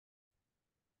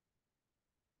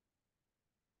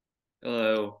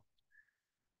Hello.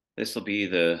 This will be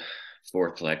the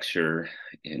fourth lecture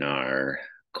in our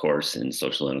course in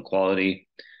social inequality.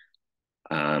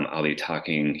 I'll be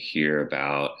talking here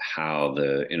about how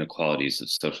the inequalities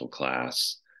of social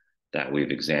class that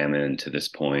we've examined to this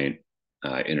point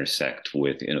intersect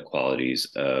with inequalities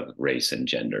of race and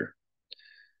gender.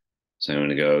 So I'm going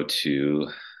to go to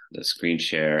the screen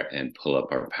share and pull up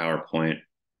our PowerPoint.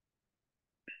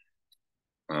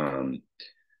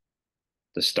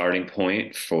 The starting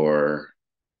point for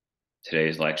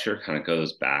today's lecture kind of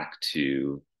goes back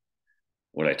to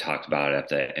what I talked about at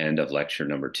the end of lecture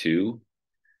number 2,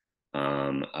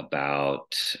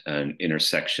 about an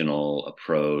intersectional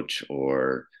approach,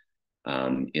 or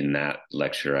in that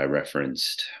lecture, I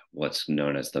referenced what's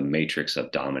known as the matrix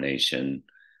of domination,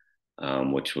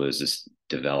 which was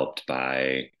developed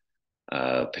by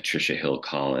Patricia Hill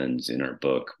Collins in her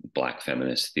book, Black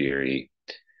Feminist Theory.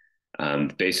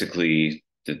 Basically,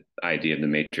 the idea of the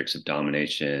matrix of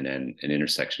domination and an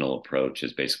intersectional approach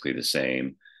is basically the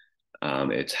same.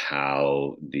 It's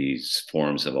how these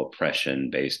forms of oppression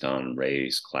based on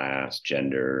race, class,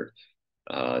 gender,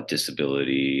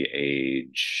 disability,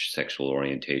 age, sexual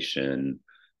orientation,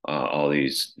 all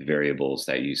these variables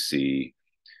that you see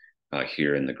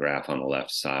here in the graph on the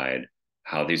left side,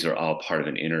 how these are all part of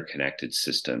an interconnected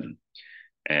system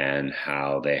and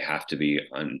how they have to be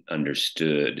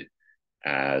understood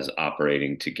as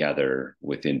operating together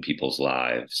within people's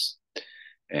lives.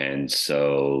 And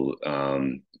so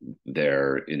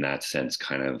they're, in that sense,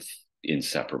 kind of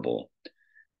inseparable.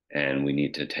 And we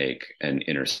need to take an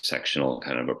intersectional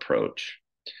kind of approach.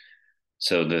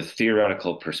 So the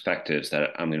theoretical perspectives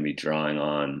that I'm going to be drawing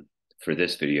on for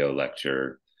this video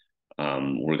lecture,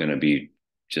 we're going to be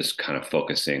just kind of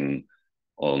focusing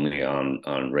only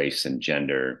on race and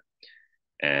gender.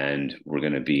 And we're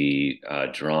going to be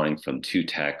drawing from two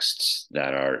texts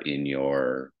that are in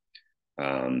your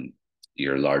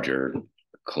larger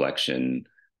collection,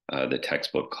 the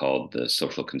textbook called The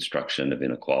Social Construction of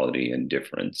Inequality and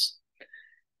Difference.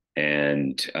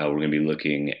 And we're going to be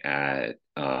looking at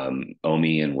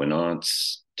Omi and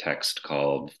Winant's text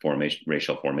called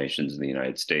Racial Formations in the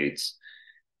United States,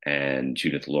 and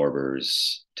Judith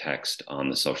Lorber's text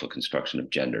on the social construction of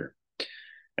gender.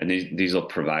 And these will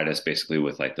provide us basically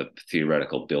with like the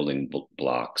theoretical building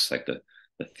blocks, like the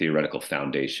theoretical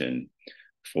foundation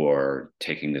for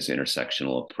taking this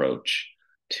intersectional approach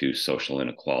to social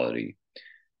inequality.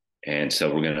 And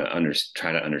so we're going to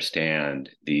try to understand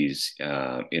these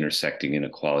intersecting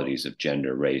inequalities of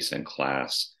gender, race, and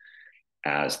class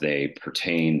as they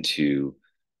pertain to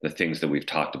the things that we've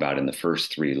talked about in the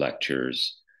first 3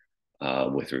 lectures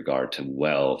with regard to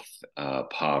wealth,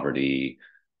 poverty,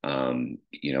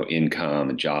 income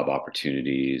and job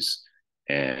opportunities,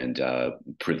 and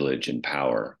privilege and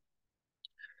power.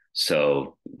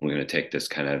 So we're going to take this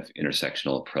kind of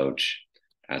intersectional approach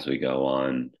as we go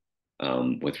on,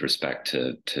 with respect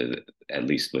to at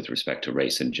least with respect to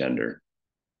race and gender.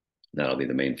 That'll be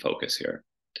the main focus here.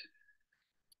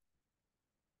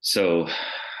 So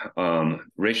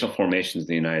racial formations in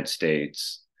the United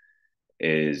States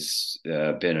is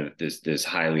been this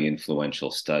highly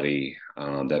influential study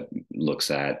that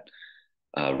looks at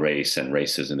race and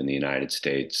racism in the United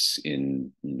States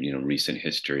in recent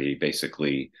history,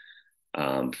 basically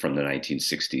from the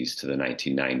 1960s to the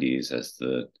 1990s, as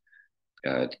the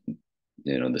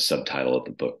the subtitle of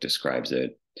the book describes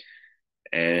it.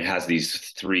 And it has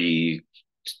these 3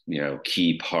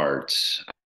 key parts.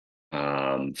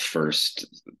 The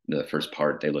first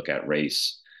part, they look at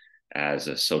race as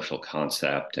a social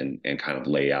concept and kind of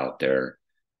lay out their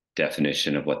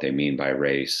definition of what they mean by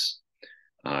race.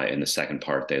 In the second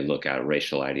part, they look at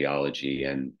racial ideology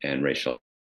and racial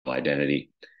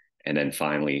identity. And then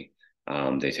finally,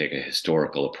 they take a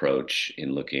historical approach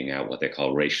in looking at what they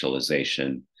call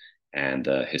racialization and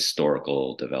the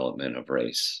historical development of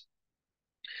race.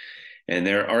 And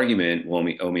their argument,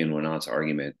 Omi and Winant's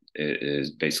argument,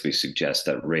 is basically suggests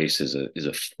that race is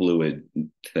a fluid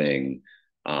thing,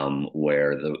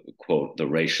 where the quote the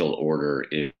racial order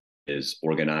is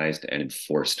organized and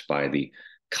enforced by the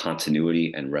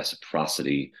continuity and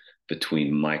reciprocity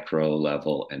between micro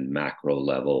level and macro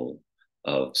level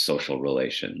of social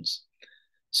relations.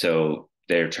 So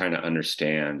they're trying to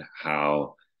understand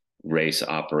how race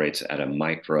operates at a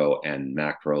micro and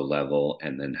macro level,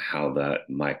 and then how that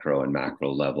micro and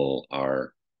macro level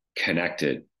are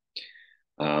connected.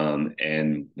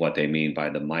 And what they mean by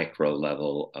the micro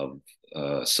level of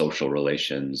social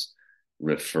relations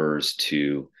refers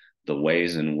to the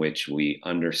ways in which we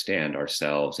understand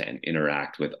ourselves and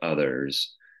interact with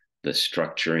others, the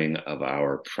structuring of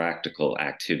our practical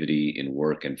activity in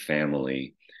work and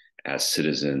family, as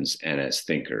citizens and as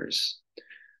thinkers.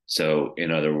 So,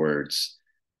 in other words,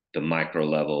 the micro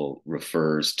level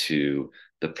refers to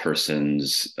the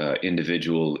person's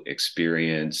individual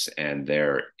experience and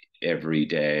their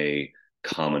everyday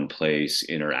commonplace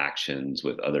interactions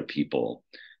with other people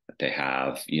that they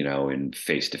have, in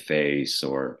face to face,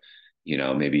 or,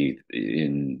 maybe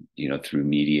in, through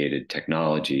mediated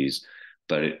technologies.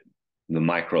 But the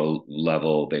micro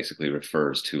level basically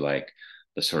refers to like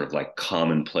the sort of like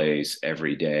commonplace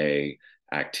everyday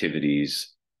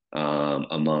activities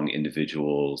among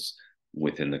individuals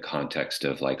within the context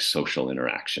of like social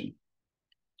interaction.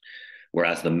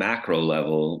 Whereas the macro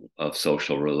level of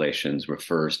social relations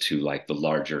refers to like the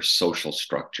larger social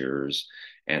structures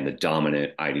and the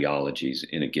dominant ideologies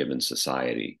in a given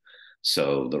society.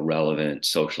 So the relevant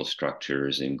social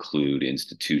structures include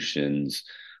institutions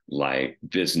like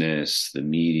business, the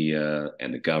media,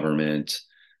 and the government.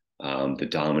 The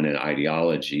dominant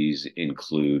ideologies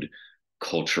include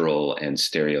cultural and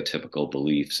stereotypical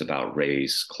beliefs about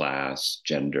race, class,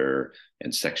 gender,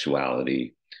 and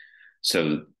sexuality.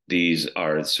 So these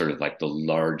are sort of like the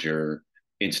larger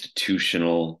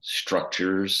institutional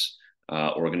structures,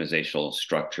 organizational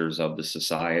structures of the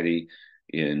society,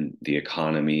 in the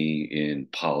economy, in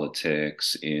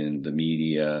politics, in the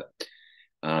media,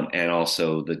 and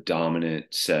also the dominant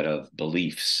set of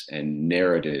beliefs and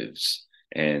narratives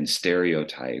and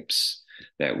stereotypes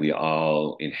that we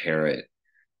all inherit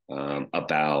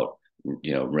about,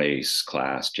 race,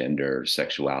 class, gender,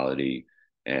 sexuality,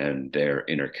 and their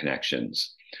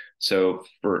interconnections. So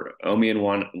for Omi and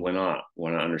Winant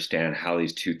want to understand how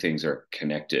these two things are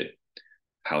connected,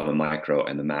 how the micro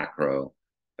and the macro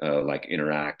like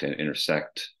interact and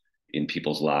intersect in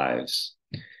people's lives.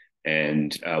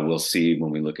 And we'll see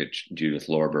when we look at Judith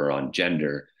Lorber on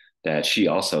gender that she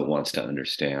also wants to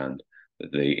understand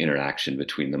the interaction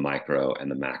between the micro and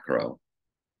the macro.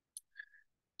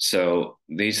 So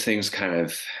these things kind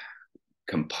of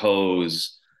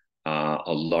compose a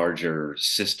larger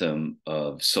system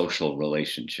of social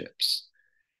relationships.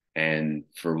 And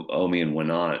for Omi and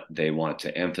Winant, they want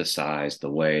to emphasize the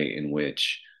way in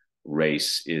which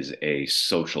race is a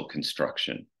social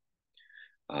construction.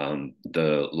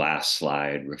 The last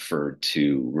slide referred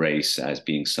to race as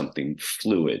being something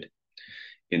fluid,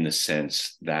 in the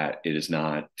sense that it is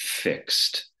not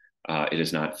fixed. It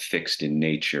is not fixed in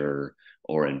nature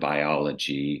or in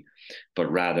biology,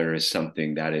 but rather is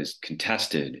something that is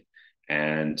contested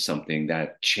and something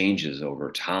that changes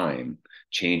over time,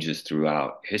 changes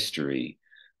throughout history.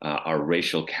 Our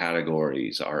racial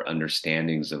categories, our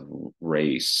understandings of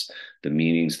race, the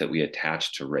meanings that we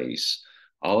attach to race,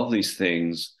 all of these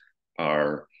things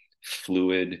are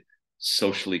fluid,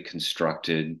 socially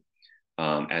constructed,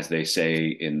 as they say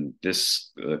in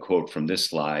this quote from this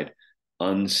slide,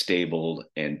 unstable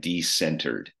and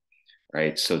decentered,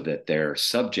 right? So that they're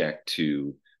subject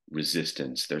to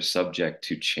resistance, they're subject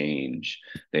to change.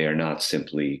 They are not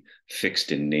simply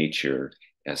fixed in nature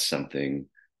as something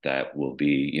that will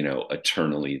be,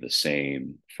 eternally the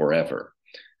same forever.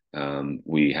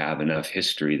 We have enough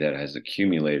history that has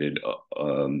accumulated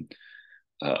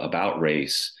about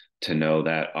race to know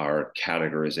that our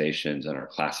categorizations and our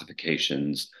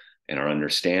classifications and our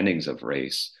understandings of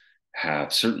race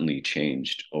have certainly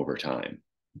changed over time.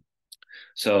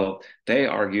 So they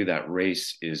argue that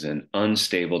race is an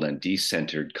unstable and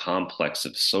decentered complex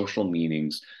of social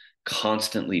meanings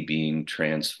constantly being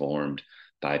transformed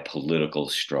by political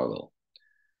struggle.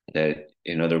 That,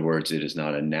 in other words, it is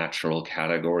not a natural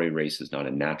category. Race is not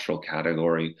a natural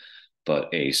category, but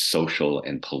a social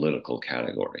and political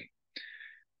category.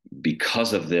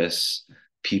 Because of this,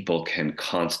 people can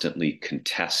constantly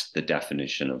contest the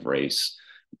definition of race,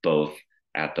 both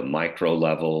at the micro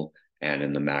level and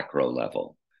in the macro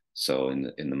level. So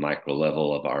in the micro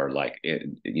level of our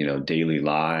daily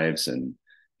lives, and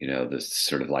the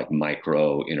sort of like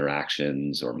micro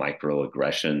interactions or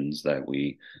microaggressions that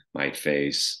we might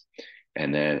face,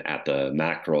 and then at the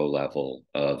macro level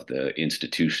of the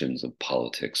institutions of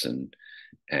politics and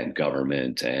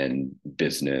government and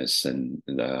business and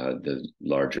the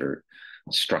larger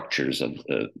structures of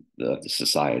the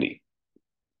society.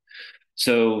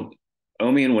 So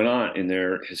Omi and Winant, in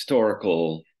their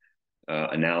historical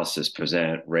analysis,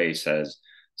 present race as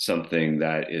something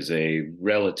that is a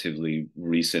relatively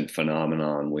recent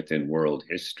phenomenon within world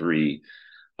history.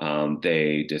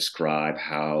 They describe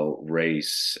how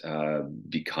race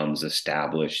becomes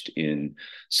established in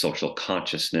social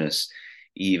consciousness,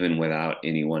 even without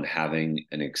anyone having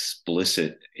an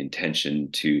explicit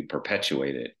intention to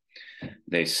perpetuate it.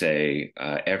 They say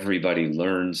everybody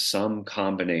learns some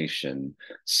combination,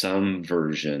 some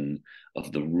version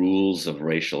of the rules of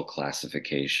racial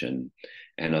classification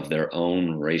and of their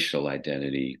own racial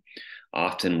identity,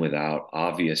 often without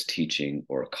obvious teaching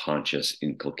or conscious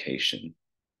inculcation.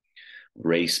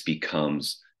 Race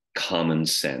becomes common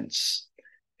sense,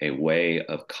 a way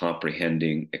of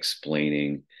comprehending,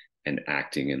 explaining, and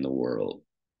acting in the world.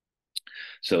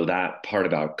 So that part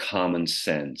about common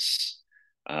sense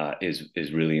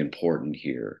is really important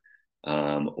here.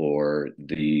 Or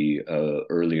the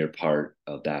earlier part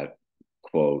of that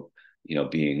quote,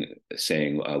 being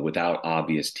saying without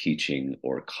obvious teaching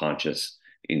or conscious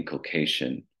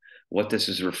inculcation. What this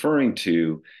is referring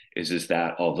to is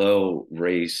that although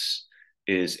race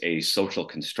is a social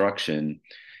construction,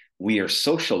 we are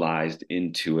socialized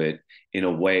into it in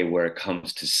a way where it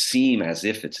comes to seem as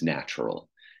if it's natural,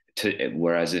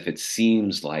 whereas if it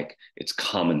seems like it's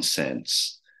common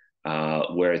sense,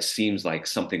 where it seems like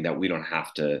something that we don't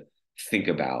have to think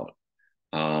about,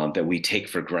 that we take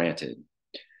for granted,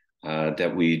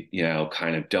 that we,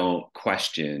 kind of don't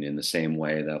question in the same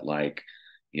way that, like,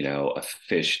 a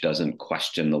fish doesn't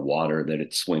question the water that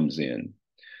it swims in.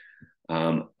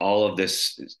 All of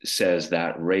this says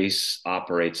that race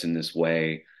operates in this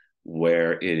way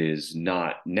where it is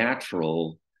not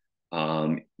natural,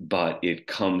 but it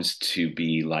comes to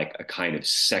be like a kind of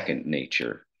second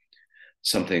nature,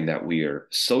 something that we are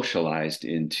socialized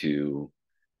into,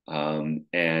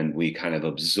 and we kind of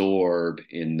absorb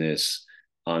in this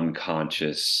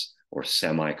unconscious or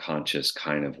semi-conscious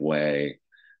kind of way,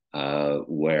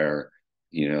 where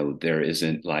there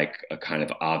isn't like a kind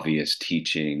of obvious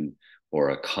teaching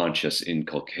or a conscious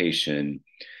inculcation,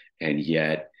 and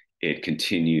yet it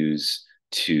continues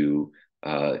to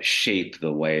shape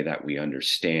the way that we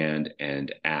understand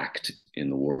and act in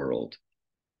the world.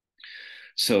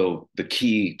 So the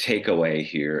key takeaway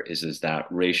here is that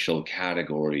racial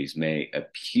categories may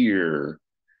appear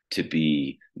to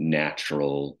be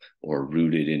natural or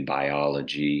rooted in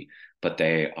biology, but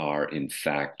they are in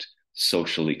fact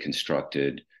socially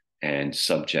constructed and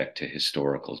subject to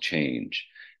historical change.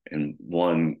 And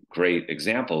one great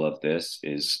example of this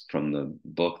is from the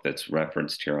book that's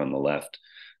referenced here on the left,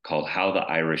 called How the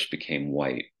Irish Became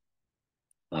White,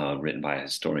 written by a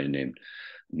historian named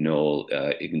Noel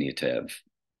Ignatiev.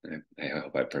 I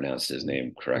hope I pronounced his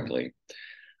name correctly.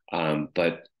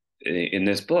 But in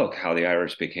this book, How the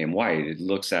Irish Became White, it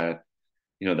looks at,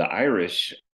 the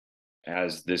Irish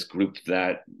as this group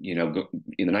that, in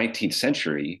the 19th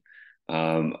century,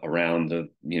 around the,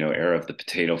 era of the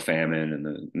potato famine and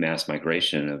the mass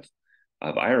migration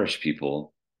of Irish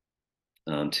people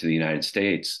to the United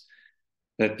States,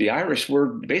 that the Irish were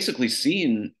basically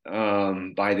seen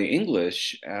by the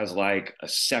English as like a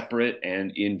separate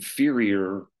and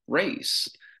inferior race.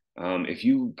 If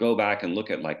you go back and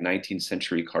look at like 19th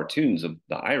century cartoons of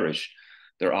the Irish,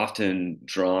 they're often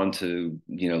drawn to,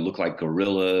 look like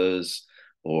gorillas,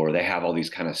 or they have all these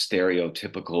kind of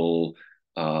stereotypical,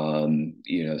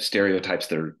 stereotypes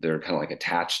that they're kind of like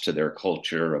attached to their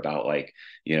culture about, like,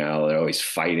 they're always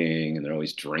fighting and they're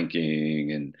always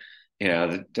drinking. And,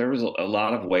 there was a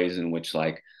lot of ways in which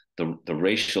like the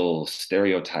racial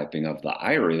stereotyping of the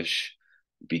Irish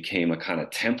became a kind of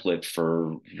template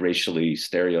for racially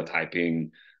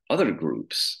stereotyping other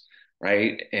groups,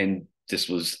 right? And this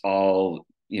was all,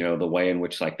 the way in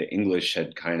which like the English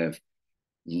had kind of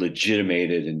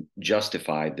legitimated and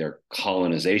justified their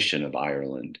colonization of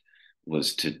Ireland,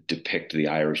 was to depict the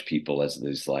Irish people as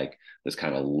this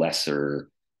kind of lesser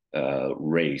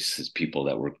race, as people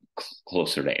that were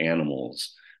closer to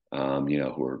animals,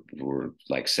 who were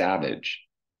like savage.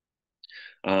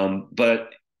 But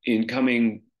in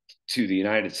coming to the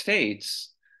United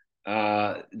States,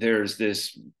 there's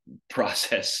this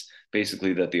process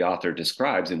basically that the author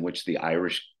describes in which the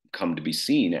Irish come to be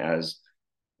seen as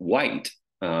white,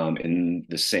 in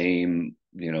the same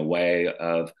way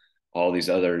of all these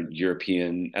other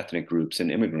European ethnic groups and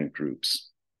immigrant groups.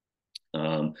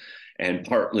 And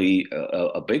partly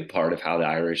a big part of how the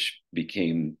Irish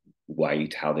became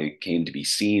white, how they came to be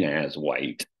seen as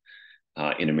white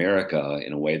in America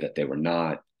in a way that they were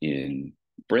not in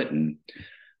Britain,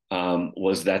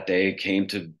 was that they came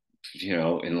to,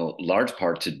 in a large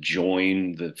part, to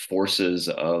join the forces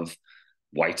of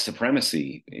white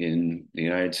supremacy in the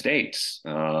United States.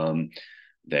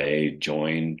 They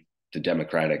joined the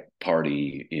Democratic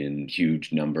Party in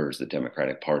huge numbers. The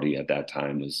Democratic Party at that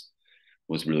time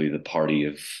was really the party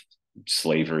of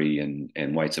slavery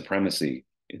and white supremacy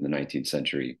in the 19th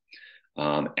century.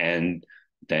 And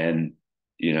then,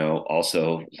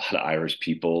 also a lot of Irish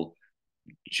people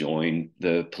joined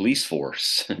the police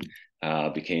force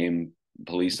became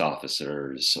police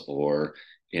officers, or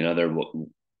in other,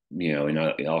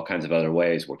 in all kinds of other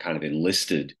ways, were kind of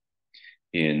enlisted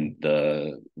in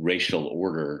the racial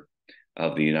order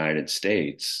of the United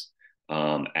States,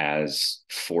 as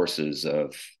forces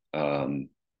of, um,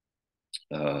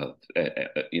 on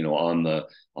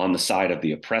the side of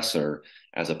the oppressor,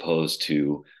 as opposed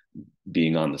to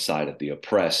being on the side of the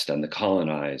oppressed and the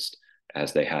colonized,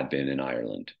 as they had been in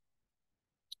Ireland.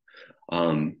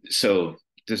 So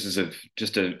this is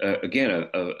again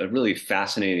a really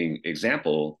fascinating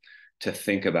example to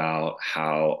think about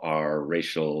how our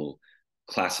racial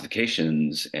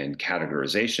classifications and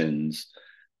categorizations,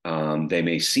 they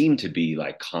may seem to be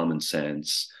like common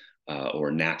sense,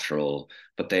 or natural,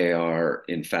 but they are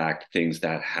in fact things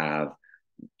that have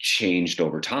changed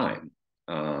over time,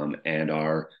 and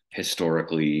are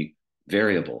historically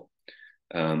variable.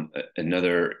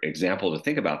 Another example to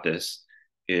think about this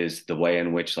is the way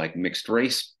in which like mixed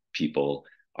race people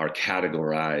are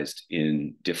categorized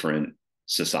in different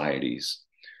societies.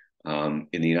 In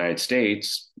the United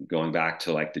States, going back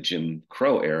to like the Jim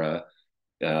Crow era,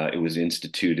 it was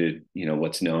instituted,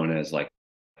 what's known as like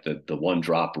the one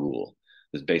drop rule.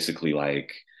 It's basically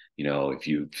like, if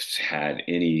you've had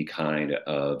any kind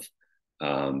of,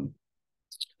 um,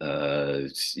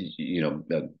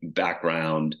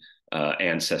 background,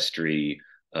 ancestry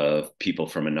of people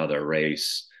from another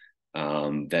race,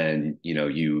 then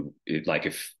like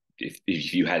if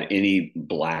you had any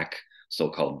black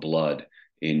so-called blood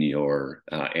in your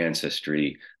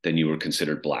ancestry, then you were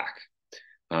considered black.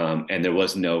 And there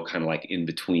was no kind of like in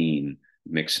between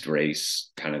mixed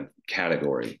race kind of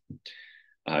category.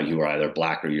 You were either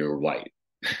black or you were white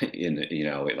like in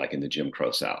the Jim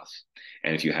Crow South.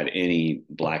 And if you had any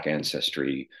black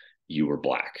ancestry, you were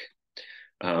black.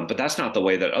 But that's not the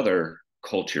way that other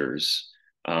cultures,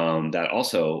 that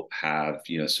also have,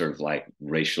 sort of like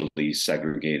racially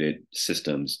segregated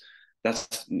systems.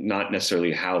 That's not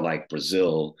necessarily how like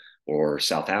Brazil or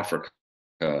South Africa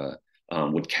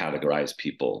would categorize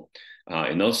people.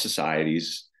 In those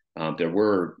societies, there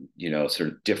were, sort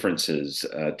of differences,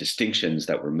 distinctions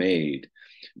that were made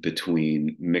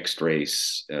between mixed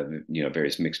race,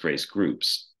 various mixed race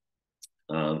groups.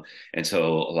 And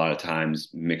so a lot of times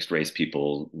mixed race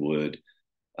people would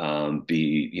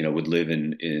would live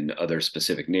in other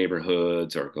specific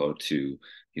neighborhoods, or go to,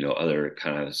 other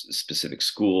kind of specific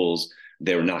schools.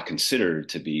 They were not considered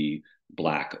to be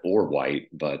black or white,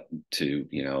 but to,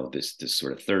 this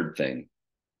sort of third thing.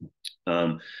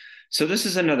 So this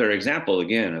is another example,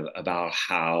 again, about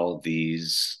how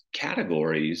these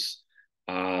categories,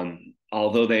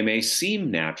 although they may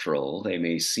seem natural, they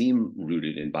may seem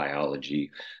rooted in biology,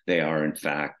 they are in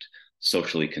fact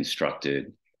socially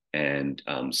constructed, and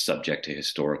subject to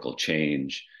historical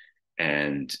change,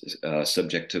 and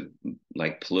subject to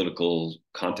like political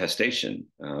contestation,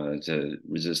 to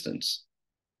resistance.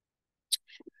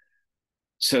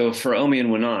 So for Omi and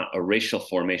Winant, a racial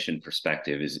formation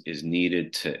perspective is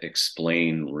needed to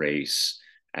explain race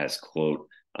as, quote,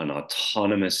 an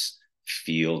autonomous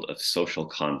field of social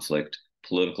conflict,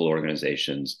 political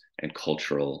organizations, and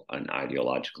cultural and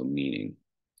ideological meaning.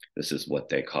 This is what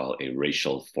they call a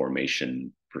racial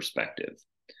formation perspective.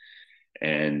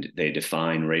 And they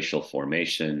define racial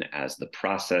formation as the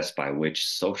process by which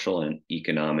social and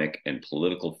economic and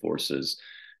political forces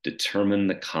determine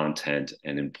the content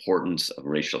and importance of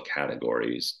racial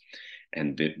categories,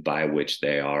 and by which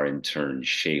they are in turn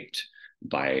shaped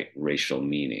by racial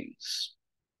meanings.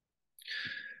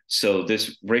 So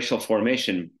this racial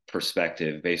formation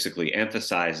perspective basically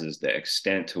emphasizes the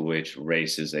extent to which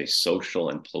race is a social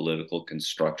and political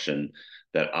construction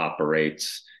that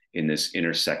operates in this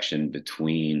intersection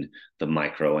between the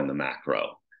micro and the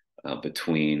macro,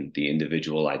 between the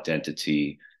individual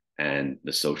identity and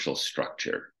the social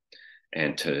structure,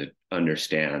 and to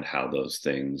understand how those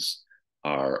things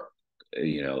are,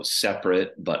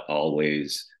 separate, but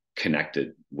always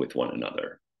connected with one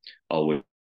another, always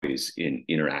in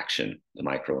interaction, the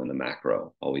micro and the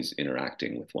macro, always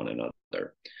interacting with one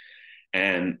another.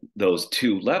 And those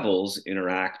two levels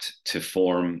interact to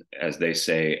form, as they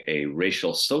say, a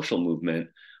racial social movement,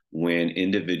 when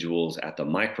individuals at the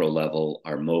micro level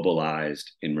are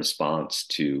mobilized in response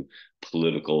to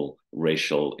political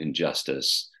racial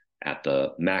injustice at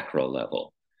the macro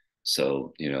level.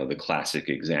 So, the classic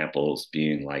examples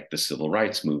being like the civil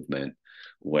rights movement,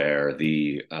 where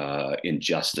the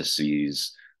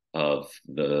injustices of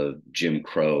the Jim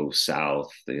Crow South,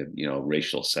 the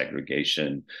racial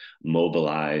segregation,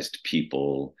 mobilized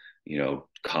people,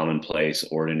 commonplace,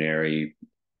 ordinary,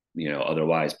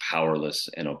 otherwise powerless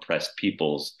and oppressed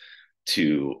peoples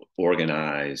to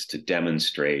organize, to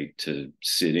demonstrate, to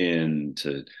sit in,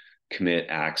 to commit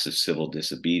acts of civil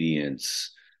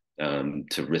disobedience,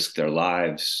 to risk their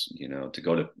lives, to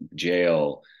go to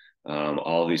jail,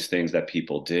 all these things that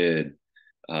people did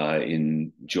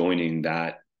in joining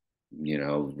that,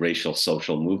 racial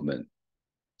social movement,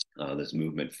 this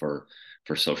movement for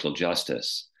social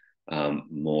justice.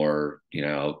 More,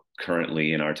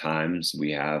 currently in our times,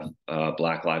 we have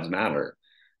Black Lives Matter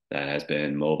that has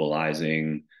been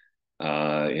mobilizing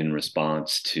in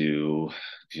response to,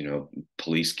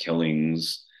 police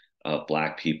killings of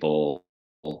Black people,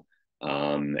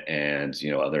 and,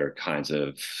 other kinds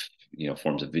of,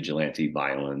 forms of vigilante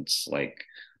violence, like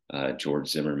George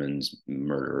Zimmerman's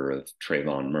murder of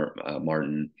Trayvon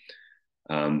Martin.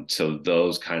 So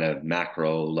those kind of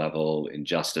macro level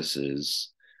injustices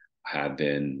have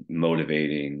been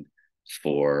motivating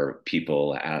for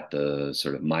people at the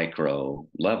sort of micro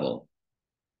level.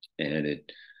 And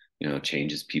it,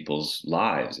 changes people's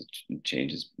lives. It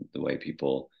changes the way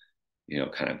people,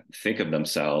 kind of think of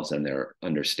themselves and their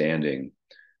understanding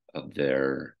of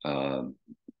their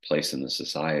place in the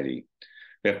society.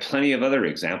 We have plenty of other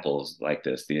examples like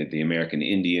this. The American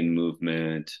Indian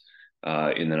movement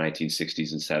in the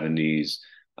 1960s and 70s,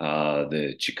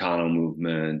 the Chicano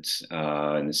movement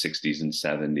in the 60s and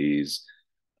 70s.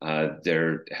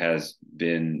 There has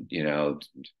been,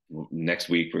 next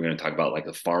week we're going to talk about like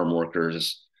the farm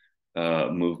workers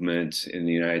movement in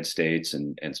the United States,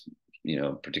 and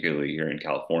particularly here in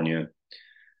California.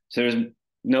 So there's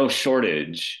no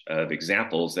shortage of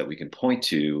examples that we can point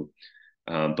to,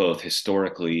 both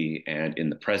historically and in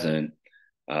the present,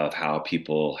 of how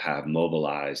people have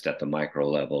mobilized at the micro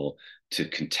level to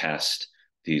contest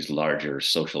these larger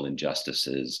social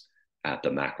injustices at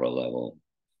the macro level.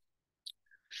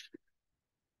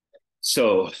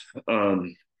 So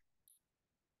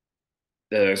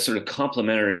the sort of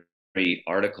complementary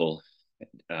article,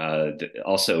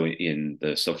 also in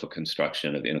the social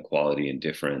construction of inequality and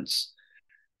difference,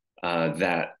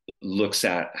 that looks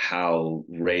at how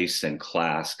race and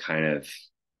class kind of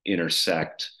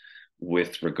intersect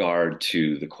with regard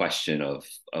to the question of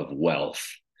wealth,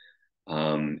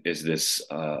 is this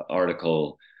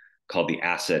article called "The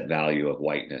Asset Value of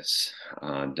Whiteness,"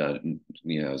 done,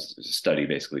 a study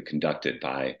basically conducted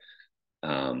by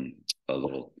a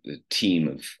little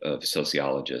team of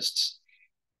sociologists.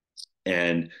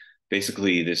 And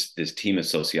basically this team of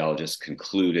sociologists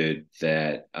concluded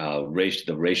that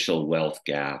the racial wealth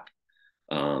gap,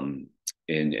 and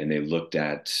they looked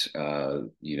at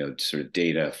sort of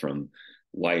data from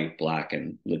white, Black,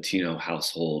 and Latino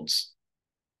households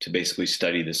to basically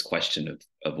study this question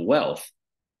of wealth.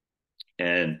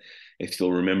 And if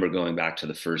you'll remember, going back to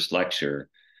the first lecture,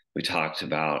 we talked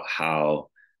about how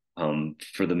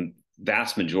for the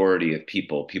vast majority of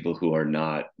people who are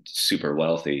not super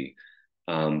wealthy,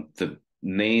 the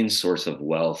main source of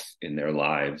wealth in their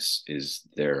lives is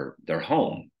their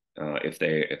home. If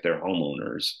they're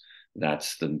homeowners,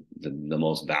 that's the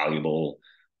most valuable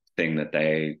thing that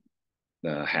they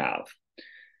have.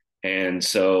 And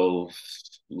so,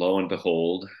 lo and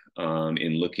behold,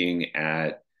 in looking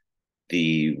at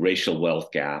the racial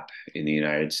wealth gap in the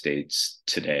United States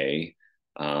today,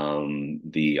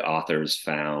 the authors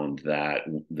found that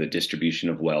the distribution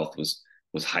of wealth was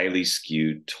highly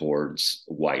skewed towards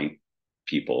white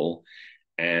people,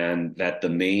 and that the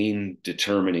main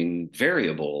determining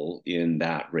variable in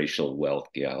that racial wealth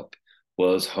gap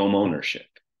was home ownership.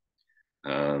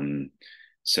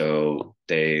 So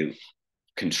they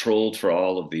controlled for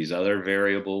all of these other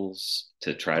variables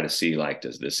to try to see, like,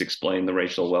 does this explain the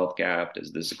racial wealth gap?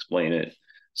 Does this explain it?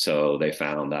 So they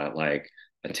found that, like,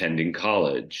 attending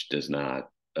college does not,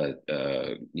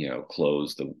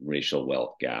 close the racial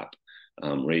wealth gap.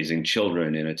 Raising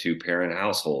children in a two-parent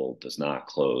household does not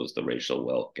close the racial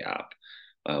wealth gap.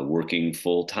 Working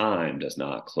full-time does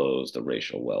not close the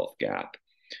racial wealth gap.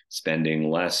 Spending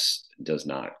less does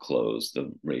not close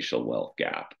the racial wealth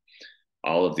gap.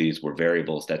 All of these were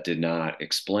variables that did not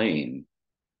explain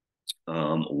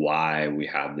why we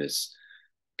have this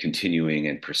continuing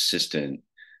and persistent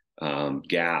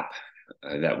gap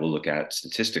that we'll look at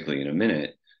statistically in a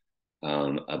minute,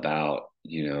 about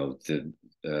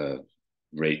the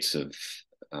rates of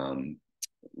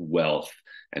wealth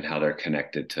and how they're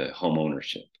connected to home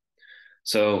ownership.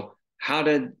 So how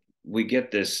did we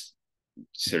get this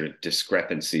sort of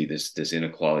discrepancy, this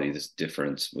inequality, this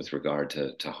difference with regard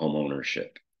to home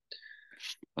ownership?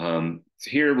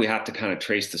 Here we have to kind of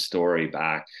trace the story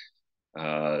back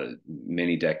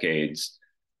many decades,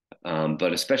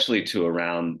 but especially to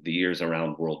around the years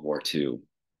around World War II,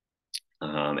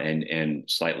 and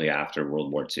slightly after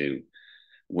World War II,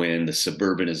 when the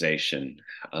suburbanization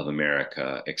of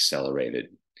America accelerated.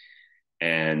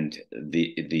 And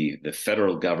the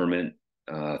federal government,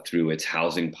 through its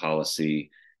housing policy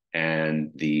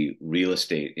and the real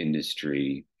estate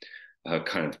industry,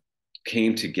 kind of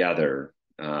came together,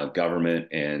 government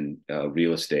and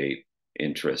real estate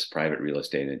interests, private real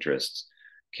estate interests,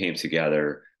 came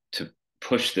together to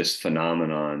push this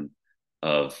phenomenon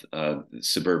of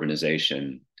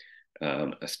suburbanization,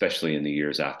 especially in the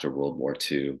years after World War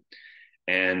II.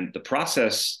 And the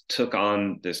process took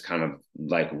on this kind of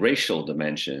like racial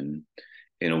dimension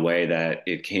in a way that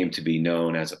it came to be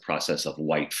known as a process of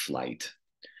white flight,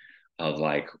 of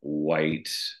like white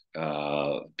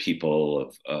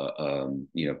people,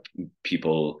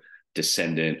 people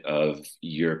descendant of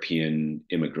European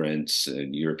immigrants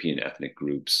and European ethnic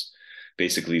groups,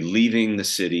 basically leaving the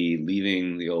city,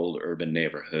 leaving the old urban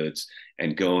neighborhoods,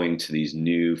 and going to these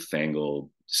newfangled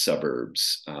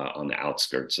suburbs on the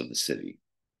outskirts of the city.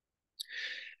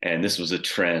 And this was a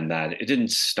trend that it didn't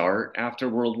start after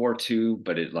World War II,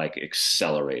 but it like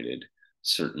accelerated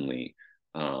certainly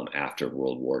after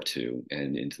World War II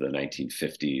and into the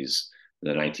 1950s.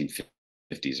 The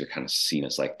 1950s are kind of seen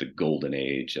as like the golden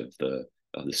age of the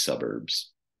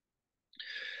suburbs.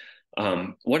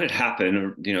 What had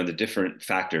happened, the different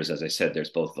factors, as I said,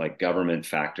 there's both like government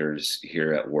factors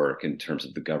here at work in terms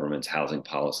of the government's housing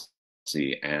policy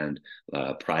and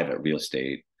private real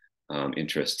estate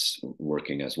interests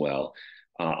working as well.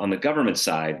 On the government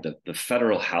side, the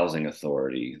Federal Housing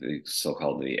Authority, the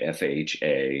so-called the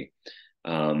FHA,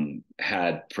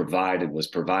 was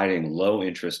providing low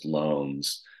interest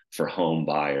loans for home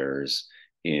buyers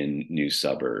in new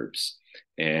suburbs.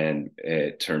 And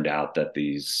it turned out that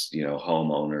these,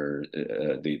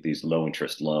 homeowner, these low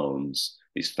interest loans,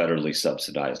 these federally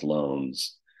subsidized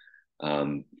loans,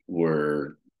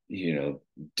 were,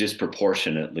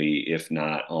 disproportionately, if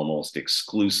not almost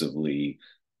exclusively,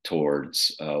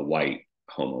 towards white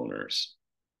homeowners.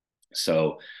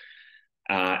 So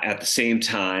at the same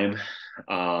time,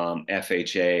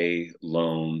 FHA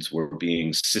loans were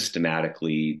being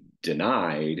systematically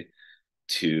denied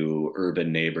to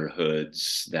urban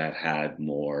neighborhoods that had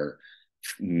more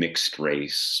mixed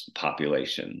race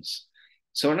populations.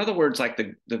 So in other words, like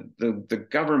the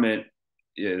government,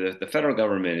 the federal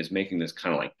government is making this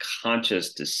kind of like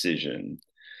conscious decision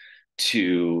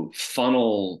to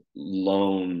funnel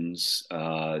loans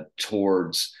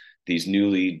towards these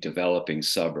newly developing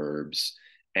suburbs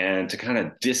and to kind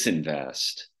of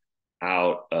disinvest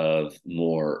out of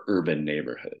more urban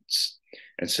neighborhoods.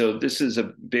 And so this is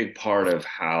a big part of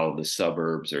how the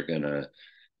suburbs are going to,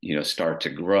 start to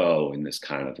grow in this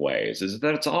kind of ways, is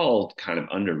that it's all kind of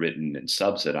underwritten and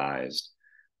subsidized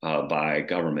by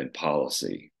government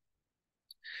policy.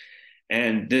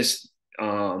 And this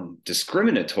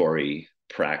discriminatory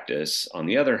practice, on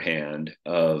the other hand,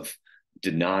 of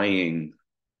denying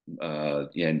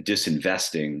and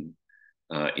disinvesting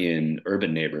in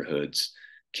urban neighborhoods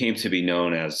came to be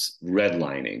known as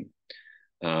redlining.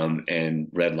 And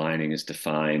redlining is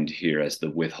defined here as the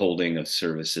withholding of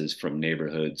services from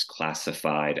neighborhoods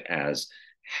classified as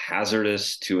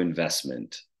hazardous to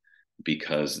investment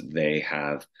because they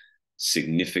have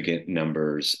significant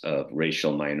numbers of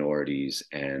racial minorities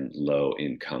and low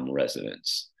income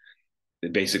residents.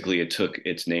 Basically, it took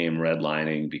its name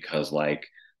redlining because like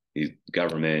these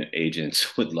government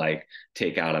agents would like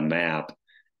take out a map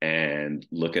and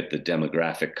look at the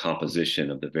demographic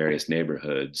composition of the various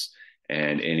neighborhoods,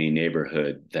 and any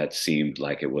neighborhood that seemed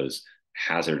like it was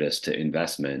hazardous to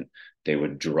investment, they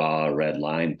would draw a red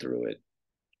line through it.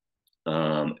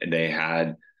 And they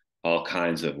had all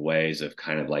kinds of ways of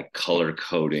kind of like color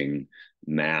coding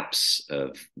maps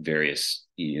of various,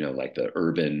 like the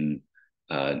urban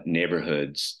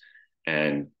neighborhoods,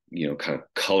 and, kind of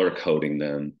color coding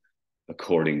them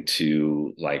according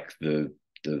to like the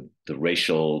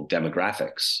racial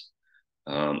demographics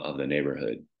of the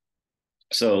neighborhood.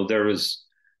 So there was,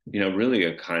 really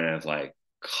a kind of like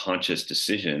conscious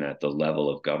decision at the level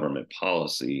of government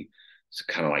policy to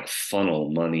kind of like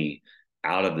funnel money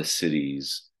out of the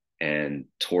cities and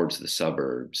towards the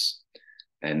suburbs.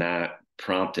 And that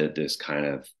prompted this kind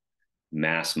of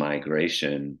mass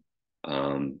migration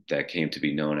that came to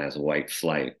be known as white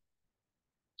flight.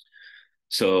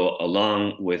 So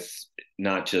along with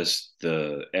not just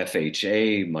the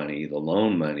FHA money, the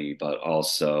loan money, but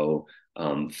also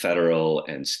federal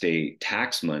and state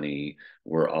tax money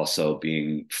were also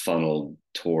being funneled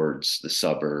towards the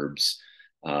suburbs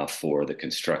for the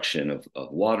construction of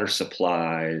water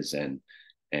supplies and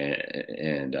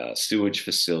sewage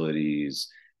facilities,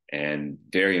 and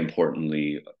very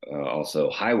importantly, also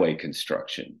highway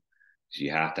construction.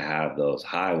 You have to have those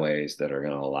highways that are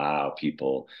going to allow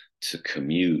people to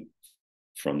commute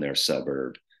from their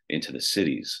suburb into the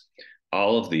cities.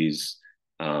 All of these,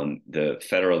 the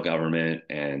federal government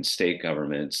and state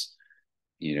governments,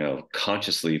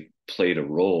 consciously played a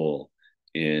role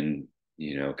in,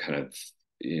 kind of,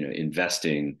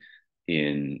 investing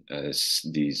in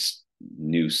these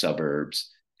new suburbs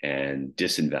and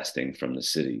disinvesting from the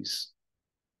cities.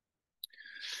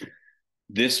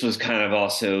 This was kind of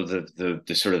also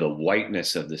the sort of the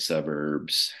whiteness of the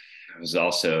suburbs. It was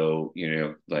also,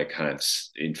 like kind of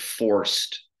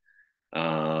enforced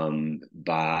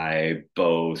by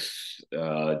both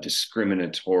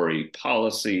discriminatory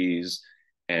policies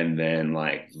and then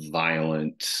like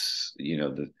violent,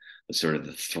 the sort of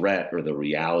the threat or the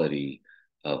reality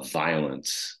of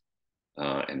violence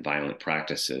and violent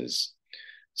practices.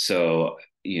 So,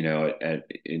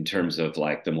 in terms of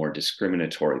like the more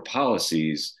discriminatory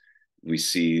policies, we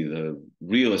see the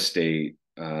real estate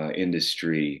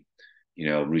industry,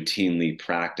 routinely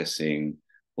practicing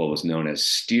what was known as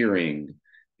steering,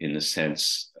 in the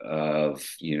sense of,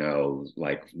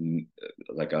 like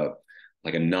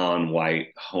a non-white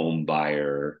home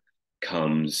buyer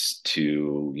comes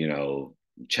to,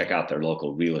 check out their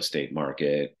local real estate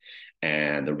market,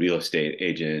 and the real estate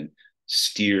agent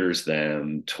steers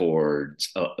them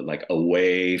towards like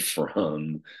away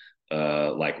from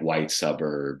like white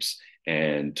suburbs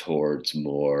and towards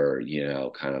more,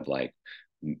 kind of like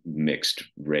mixed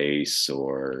race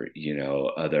or,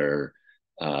 other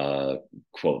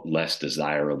quote less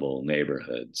desirable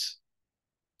neighborhoods.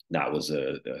 That was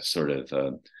a sort of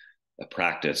a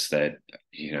practice that,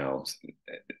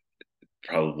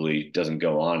 probably doesn't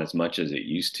go on as much as it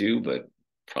used to, but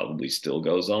probably still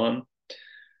goes on.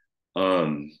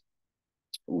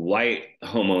 White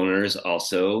homeowners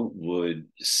also would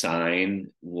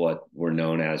sign what were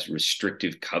known as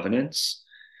restrictive covenants,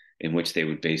 in which they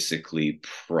would basically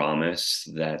promise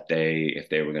that if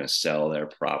they were going to sell their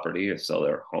property or sell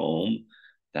their home,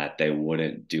 that they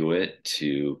wouldn't do it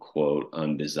to quote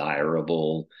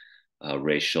undesirable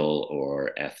racial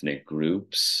or ethnic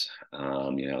groups.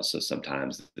 So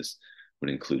sometimes this would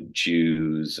include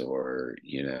Jews or,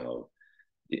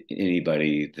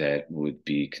 anybody that would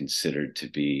be considered to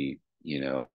be,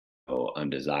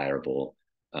 undesirable.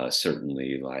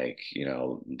 Certainly like,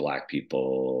 Black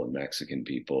people, Mexican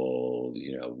people,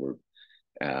 were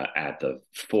at the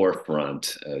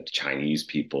forefront. Chinese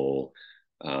people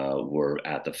were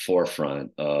at the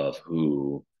forefront of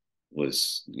who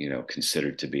was,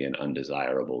 considered to be an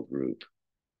undesirable group.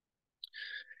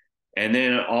 And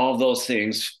then all those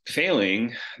things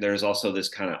failing, there's also this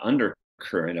kind of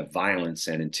undercurrent of violence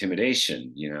and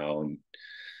intimidation,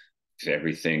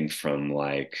 everything from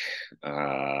like,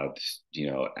 acts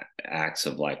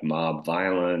of like mob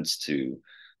violence to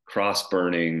cross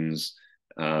burnings,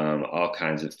 all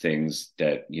kinds of things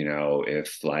that,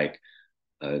 if like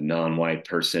a non-white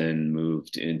person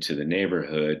moved into the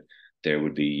neighborhood, there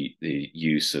would be the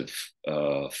use of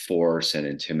force and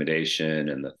intimidation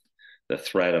and the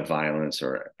threat of violence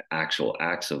or actual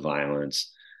acts of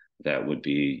violence that would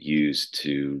be used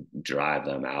to drive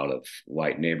them out of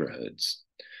white neighborhoods.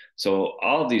 So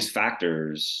all of these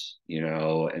factors,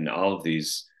 and all of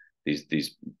these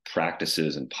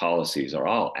practices and policies are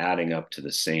all adding up to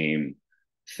the same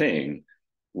thing,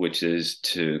 which is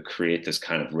to create this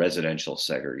kind of residential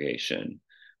segregation.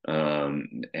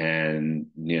 And,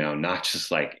 not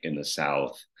just like in the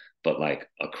South, but like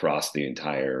across the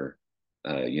entire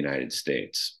United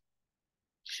States.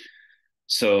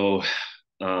 So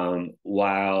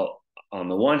while on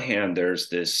the one hand, there's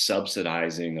this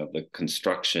subsidizing of the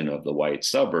construction of the white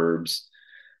suburbs,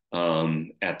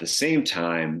 at the same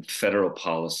time, federal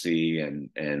policy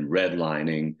and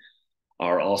redlining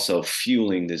are also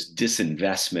fueling this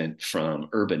disinvestment from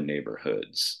urban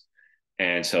neighborhoods.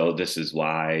 And so this is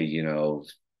why,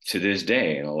 to this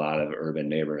day, in a lot of urban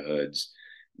neighborhoods,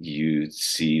 you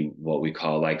see what we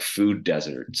call like food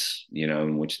deserts,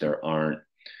 in which there aren't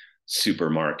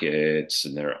supermarkets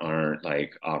and there aren't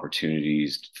like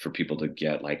opportunities for people to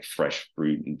get like fresh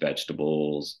fruit and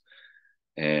vegetables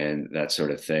and that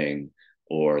sort of thing.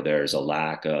 Or there's a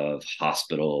lack of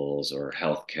hospitals or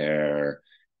healthcare,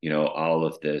 all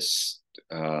of this,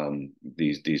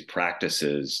 these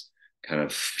practices kind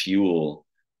of fuel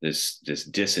this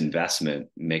disinvestment,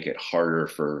 make it harder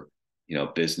for,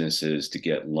 businesses to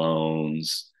get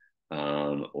loans,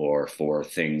 or for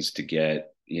things to get,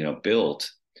 built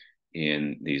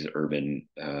in these urban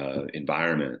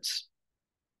environments.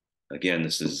 Again,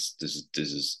 this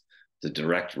is the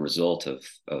direct result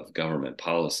of government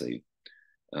policy.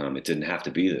 It didn't have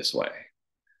to be this way.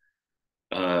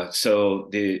 So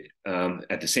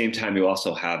at the same time, you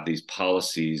also have these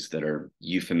policies that are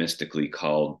euphemistically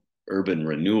called urban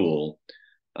renewal,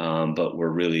 but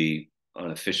were really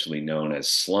unofficially known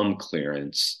as slum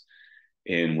clearance,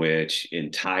 in which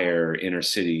entire inner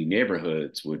city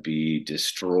neighborhoods would be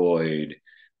destroyed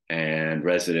and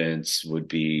residents would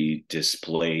be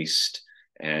displaced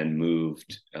and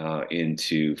moved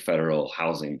into federal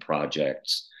housing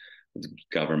projects. The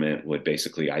government would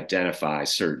basically identify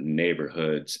certain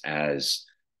neighborhoods as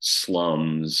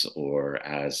slums or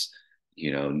as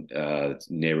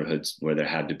neighborhoods where there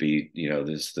had to be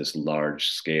this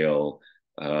large scale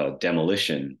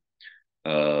demolition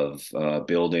of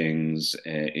buildings,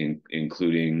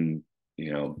 including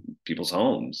people's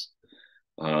homes.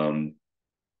 Um,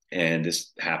 and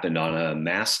this happened on a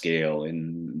mass scale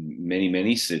in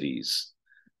many cities,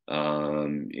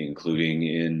 including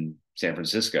in San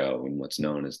Francisco in what's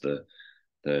known as the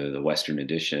Western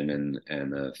Addition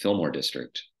and the Fillmore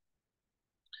District.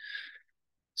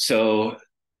 So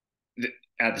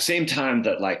at the same time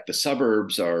that like the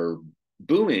suburbs are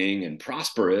booming and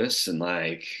prosperous and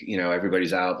like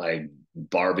everybody's out like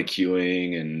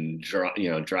barbecuing and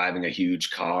driving a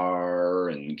huge car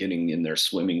and getting in their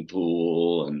swimming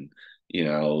pool and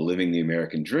living the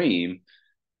American dream,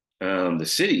 the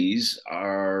cities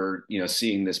are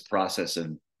seeing this process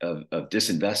of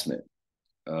disinvestment,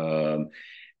 um,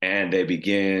 and they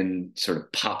begin sort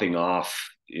of popping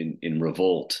off in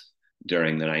revolt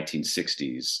during the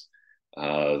 1960s,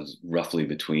 roughly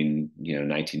between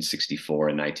 1964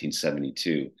 and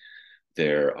 1972.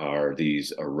 There are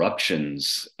these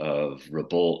eruptions of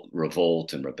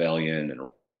revolt and rebellion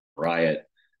and riot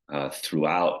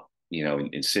throughout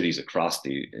in cities across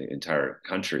the entire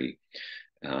country,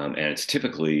 and it's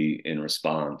typically in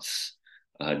response,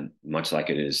 much like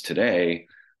it is today.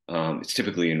 It's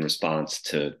typically in response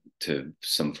to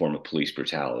some form of police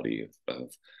brutality,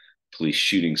 of police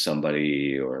shooting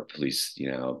somebody or police,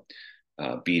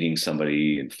 beating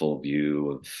somebody in full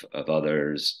view of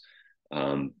others,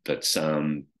 but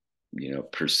some,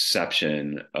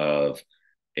 perception of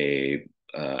a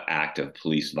act of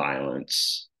police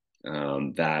violence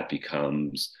that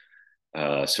becomes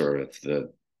sort of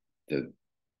the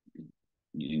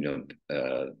you know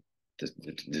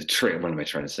what am I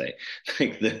trying to say?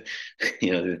 Like the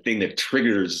thing that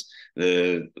triggers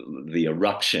the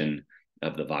eruption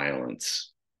of the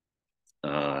violence,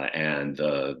 and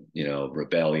the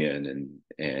rebellion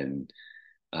and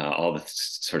all the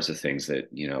sorts of things that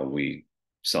we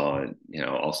saw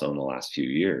also in the last few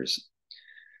years.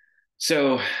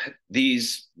 So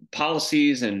these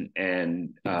policies and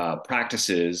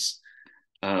practices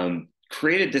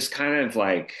created this kind of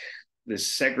like this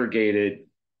segregated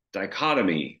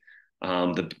dichotomy.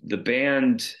 The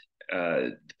band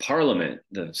Parliament,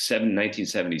 the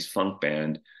 1970s funk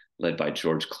band led by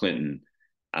George Clinton,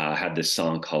 had this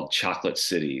song called Chocolate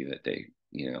City that they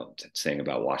sang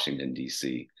about Washington,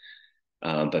 D.C.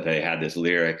 But they had this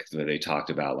lyric where they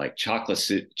talked about like chocolate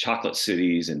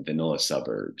cities and vanilla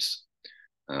suburbs,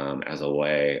 as a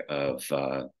way of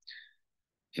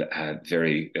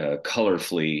very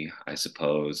colorfully, I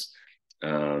suppose,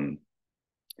 trying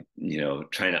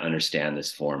to understand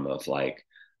this form of like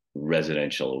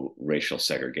residential racial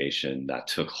segregation that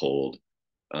took hold,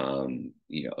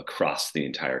 across the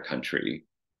entire country.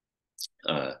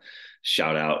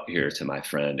 Shout out here to my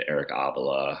friend Eric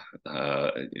Avila,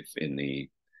 in the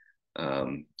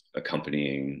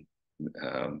accompanying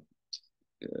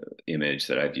image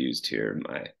that I've used here.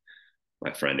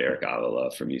 My friend Eric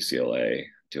Avila from UCLA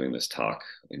doing this talk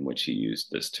in which he used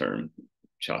this term,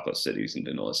 chocolate cities and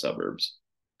vanilla suburbs.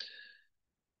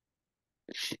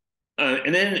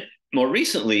 And then more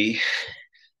recently,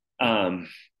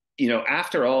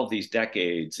 after all of these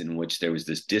decades in which there was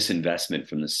this disinvestment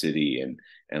from the city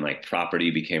and like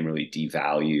property became really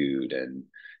devalued and,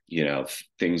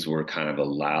 things were kind of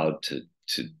allowed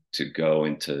to go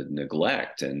into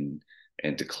neglect and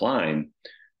decline.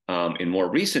 In more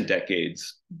recent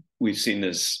decades, we've seen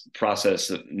this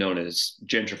process known as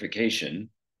gentrification.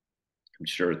 I'm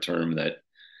sure a term that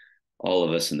all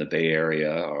of us in the Bay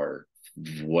Area are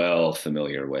well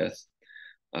familiar with.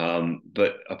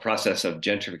 But a process of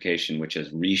gentrification which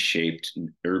has reshaped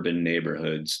urban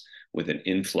neighborhoods with an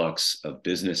influx of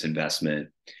business investment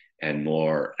and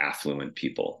more affluent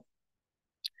people.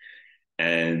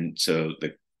 And so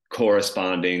the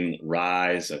corresponding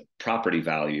rise of property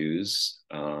values,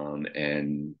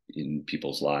 and in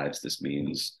people's lives, this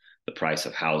means the price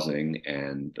of housing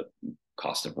and the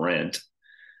cost of rent,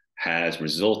 has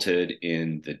resulted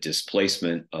in the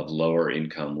displacement of lower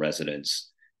income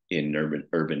residents in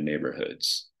urban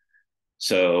neighborhoods.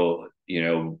 So,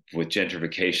 with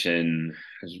gentrification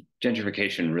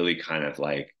really kind of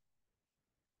like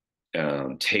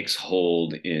takes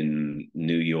hold in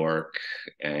New York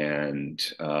and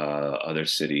other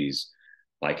cities,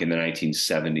 like in the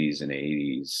 1970s and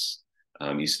 80s.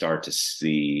 You start to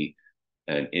see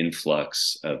an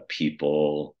influx of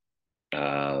people,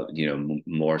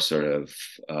 more sort of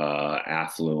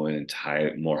affluent,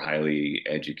 more highly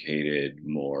educated,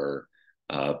 more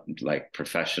like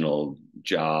professional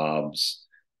jobs.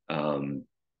 Um,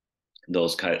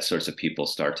 those sorts of people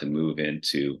start to move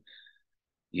into,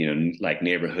 like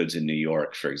neighborhoods in New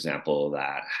York, for example,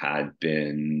 that had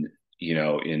been,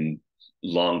 in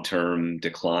long-term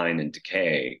decline and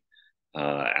decay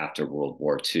after World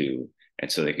War II. And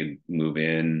so they could move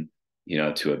in,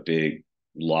 to a big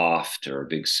loft or a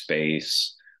big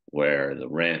space where the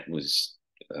rent was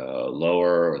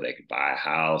lower, or they could buy a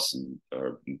house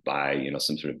or buy,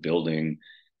 some sort of building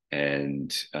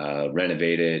and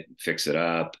renovate it, fix it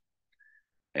up,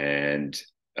 and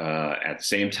at the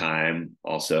same time,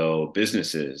 also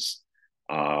businesses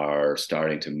are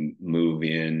starting to move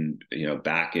in,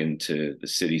 back into the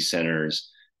city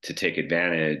centers to take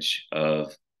advantage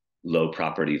of low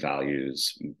property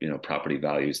values, property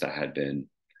values that had been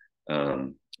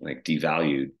like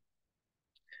devalued.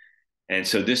 And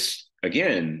so this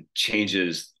again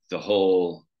changes the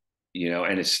whole,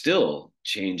 and it's still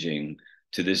changing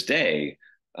to this day,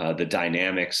 the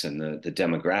dynamics and the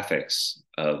demographics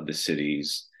of the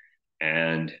cities.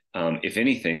 And if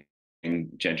anything,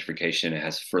 gentrification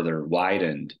has further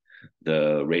widened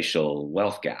the racial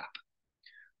wealth gap.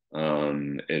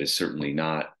 It has certainly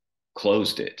not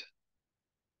closed it.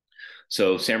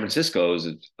 So San Francisco is,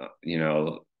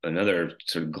 another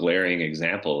sort of glaring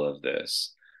example of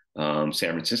this. San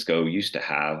Francisco used to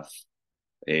have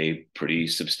a pretty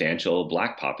substantial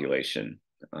Black population.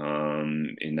 As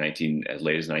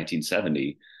late as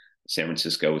 1970, San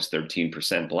Francisco was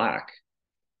 13% Black,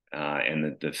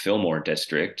 and the Fillmore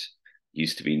district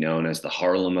used to be known as the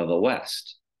Harlem of the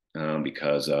West,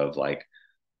 because of like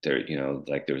there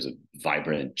was a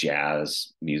vibrant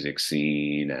jazz music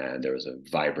scene, and there was a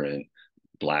vibrant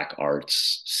Black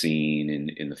arts scene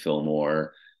in the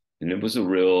Fillmore, and it was a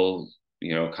real,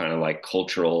 kind of like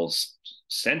cultural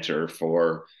center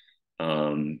for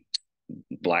um,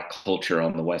 Black culture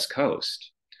on the West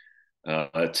Coast.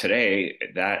 Today,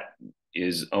 that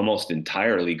is almost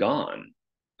entirely gone.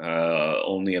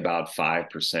 Only about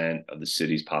 5% of the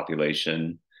city's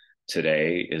population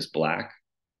today is Black.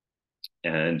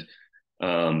 And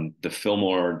the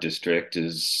Fillmore district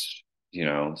has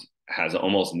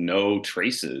almost no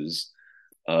traces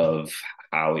of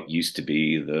how it used to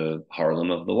be the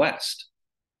Harlem of the West.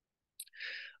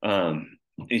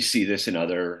 You see this in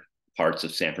other parts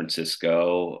of San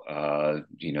Francisco,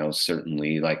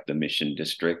 certainly like the Mission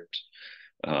District,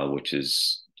 which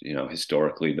is,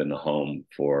 historically been the home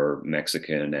for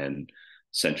Mexican and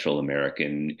Central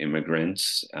American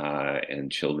immigrants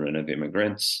and children of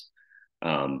immigrants.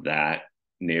 That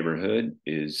neighborhood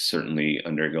is certainly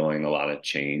undergoing a lot of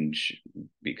change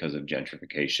because of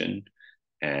gentrification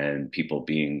and people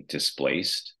being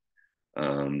displaced.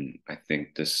 I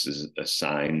think this is a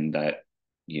sign that,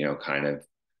 kind of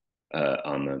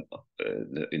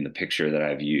in the picture that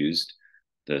I've used,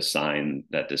 the sign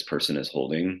that this person is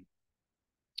holding,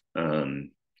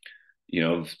 um,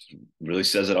 really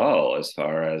says it all as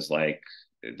far as like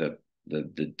the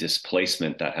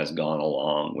displacement that has gone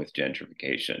along with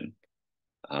gentrification.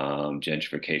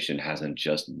 Gentrification hasn't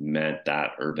just meant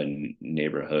that urban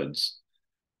neighborhoods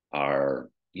are,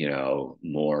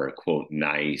 more quote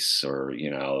nice, or,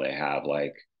 they have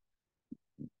like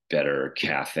better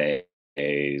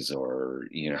cafes, or,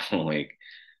 like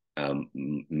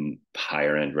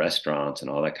higher end restaurants and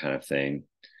all that kind of thing.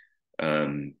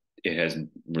 It has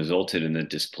resulted in the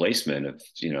displacement of,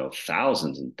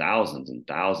 thousands and thousands and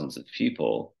thousands of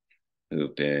people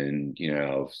who've been,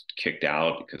 kicked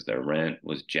out because their rent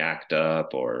was jacked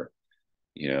up, or,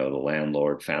 the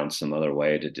landlord found some other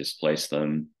way to displace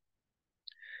them.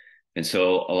 And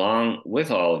so along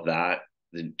with all of that,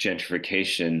 the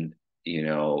gentrification,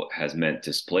 has meant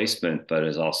displacement, but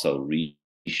has also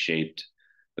reshaped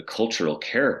the cultural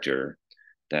character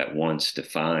that once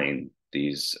defined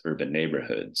these urban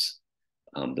neighborhoods.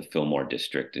 The Fillmore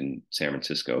district in San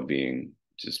Francisco being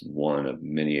just one of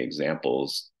many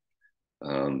examples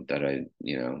that I,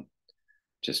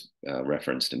 just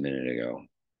referenced a minute ago.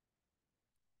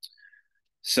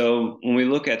 So when we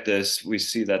look at this, we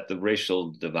see that the racial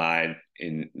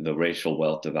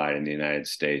wealth divide in the United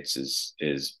States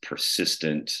is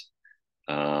persistent,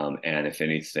 and if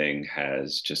anything,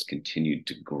 has just continued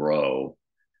to grow.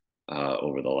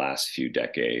 over the last few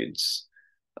decades.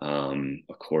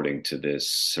 According to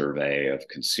this survey of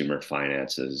consumer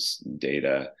finances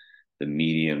data, the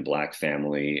median Black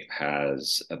family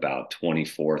has about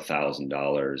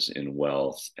 $24,000 in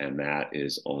wealth, and that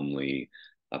is only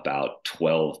about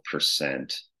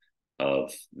 12%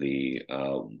 of the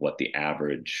what the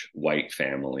average white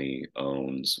family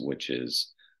owns, which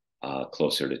is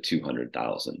closer to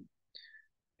 200,000.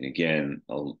 And again,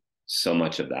 so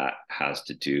much of that has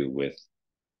to do with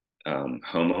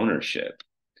home ownership.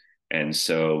 And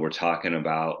so we're talking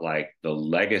about like the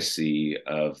legacy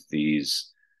of these,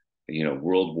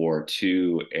 World War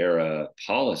II era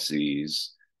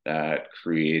policies that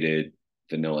created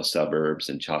vanilla suburbs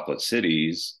and chocolate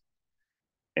cities.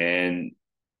 And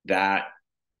that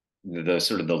the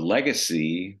sort of the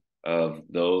legacy of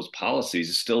those policies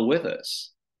is still with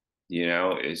us,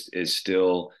 is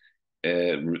still,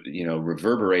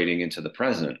 reverberating into the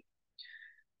present.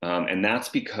 And that's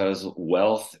because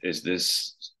wealth is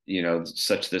this,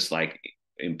 such this like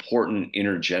important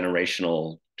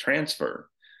intergenerational transfer.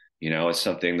 It's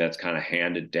something that's kind of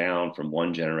handed down from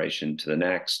one generation to the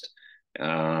next,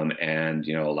 and,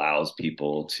 allows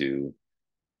people to,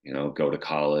 go to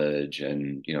college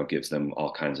and, gives them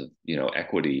all kinds of,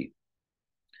 equity.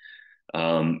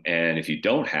 And if you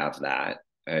don't have that,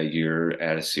 you're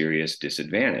at a serious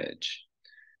disadvantage.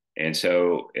 And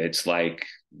so it's like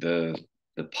the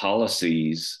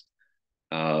policies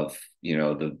of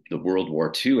the World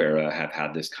War II era have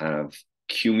had this kind of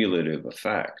cumulative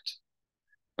effect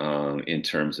in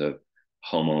terms of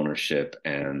home ownership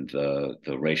and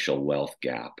the racial wealth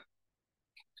gap.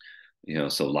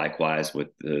 So likewise with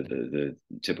the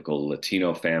typical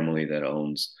Latino family that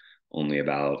owns only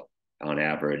about, on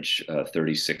average,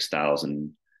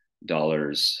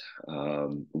 $36,000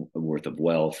 worth of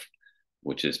wealth,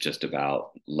 which is just about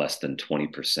less than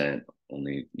 20%,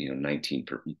 only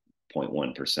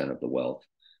 19.1% of the wealth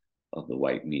of the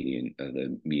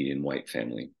median white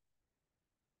family.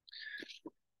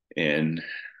 And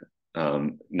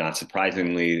not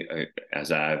surprisingly,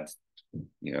 as I've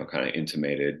kind of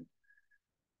intimated,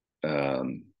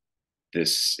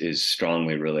 this is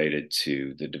strongly related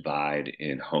to the divide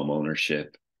in home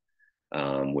ownership,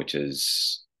 which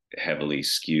is heavily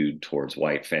skewed towards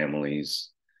white families.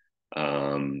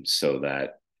 So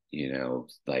that,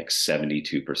 like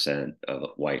 72%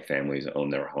 of white families own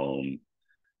their home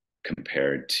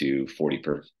compared to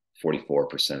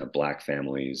 44% of Black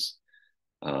families.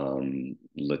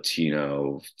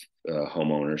 Latino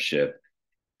home ownership,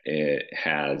 it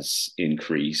has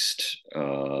increased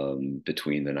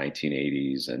between the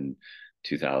 1980s and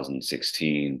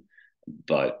 2016,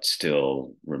 but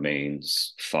still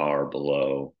remains far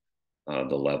below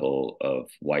the level of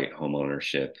white home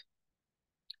ownership.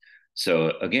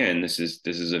 So again, this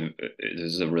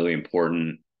is a really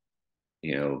important,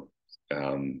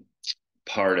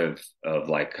 part of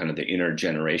like kind of the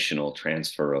intergenerational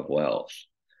transfer of wealth.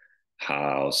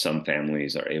 How some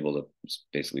families are able to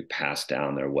basically pass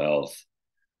down their wealth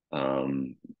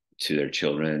to their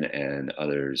children, and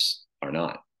others are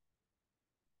not.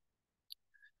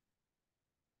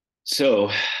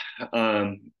 So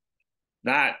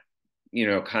that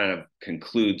kind of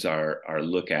concludes our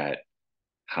look at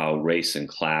how race and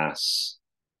class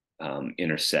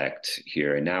intersect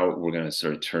here. And now we're going to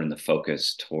sort of turn the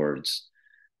focus towards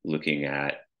looking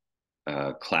at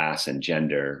class and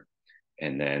gender.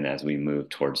 And then as we move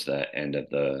towards the end of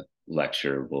the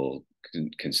lecture, we'll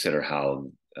consider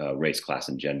how race, class,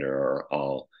 and gender are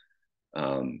all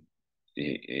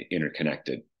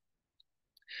interconnected.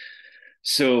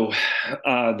 So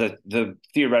the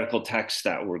theoretical text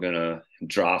that we're going to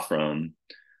draw from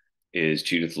is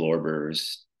Judith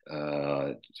Lorber's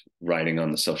writing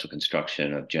on the social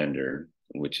construction of gender,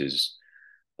 which is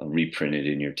reprinted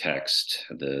in your text,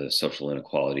 the social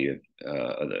inequality of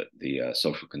the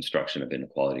social construction of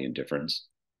inequality and difference.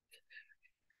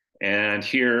 And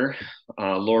here,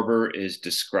 Lorber is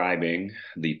describing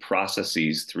the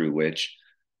processes through which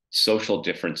social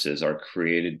differences are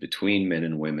created between men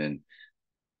and women,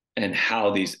 and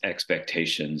how these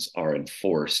expectations are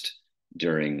enforced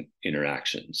during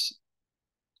interactions.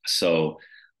 So,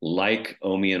 like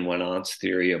Omi and Winant's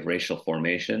theory of racial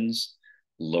formations,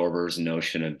 Lorber's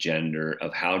notion of gender,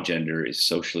 of how gender is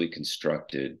socially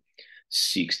constructed,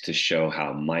 seeks to show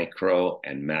how micro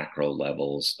and macro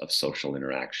levels of social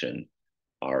interaction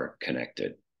are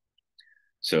connected.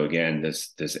 So again,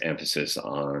 this emphasis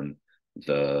on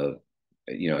the,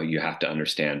 you have to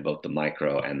understand both the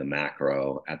micro and the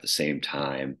macro at the same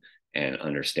time, and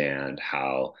understand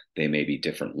how they may be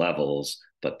different levels,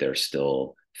 but they're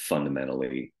still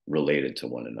fundamentally related to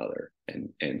one another.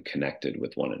 and connected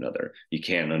with one another. You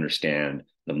can't understand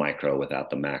the micro without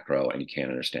the macro, and you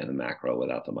can't understand the macro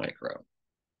without the micro.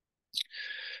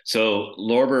 So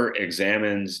Lorber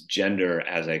examines gender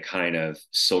as a kind of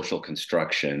social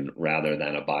construction rather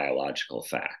than a biological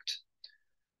fact.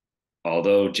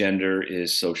 Although gender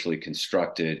is socially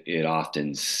constructed, it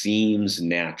often seems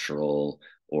natural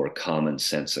or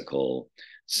commonsensical,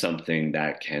 something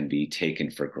that can be taken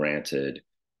for granted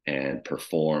and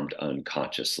performed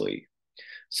unconsciously.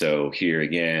 So here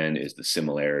again is the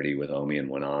similarity with Omi and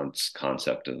Winant's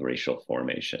concept of racial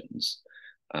formations,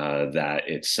 that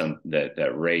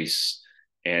that race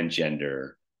and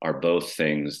gender are both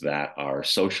things that are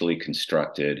socially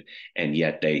constructed, and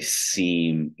yet they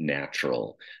seem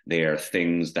natural. They are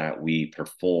things that we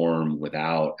perform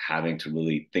without having to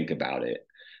really think about it.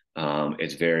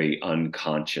 It's very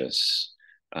unconscious.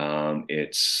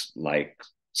 It's like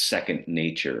second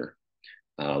nature.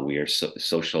 We are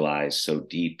socialized so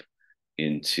deep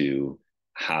into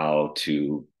how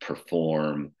to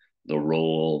perform the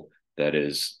role that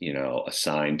is,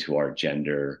 assigned to our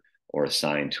gender or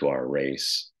assigned to our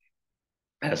race.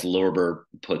 As Lorber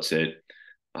puts it,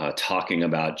 talking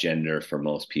about gender for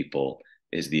most people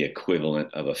is the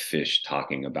equivalent of a fish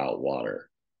talking about water.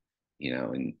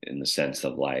 In the sense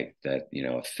of like that,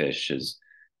 a fish is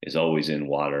always in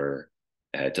water.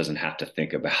 It doesn't have to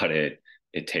think about it.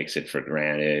 It takes it for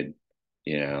granted.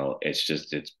 It's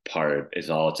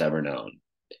all it's ever known.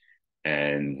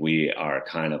 And we are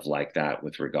kind of like that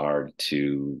with regard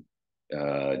to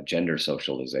gender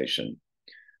socialization,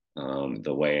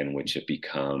 the way in which it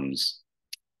becomes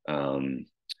the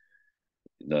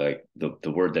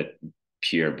word that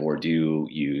Pierre Bourdieu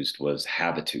used was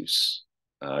habitus.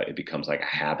 It becomes like a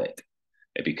habit.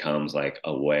 It becomes like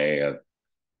a way of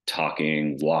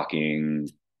talking, walking,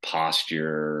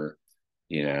 posture,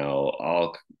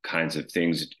 all kinds of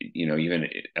things, even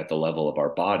at the level of our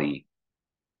body,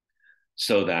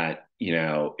 so that,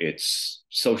 it's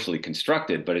socially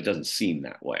constructed, but it doesn't seem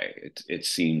that way. It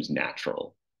seems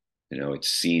natural. It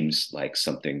seems like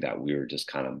something that we were just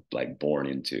kind of like born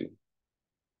into.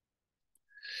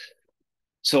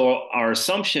 So our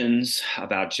assumptions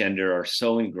about gender are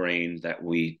so ingrained that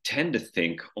we tend to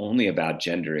think only about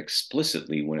gender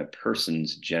explicitly when a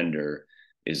person's gender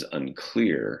is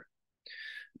unclear.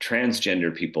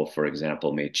 Transgender people, for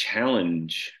example, may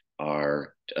challenge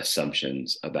our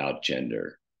assumptions about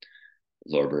gender.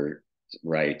 Lorber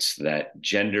writes that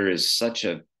gender is such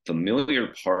a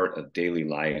familiar part of daily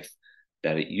life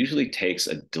that it usually takes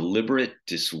a deliberate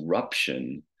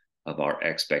disruption of our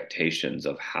expectations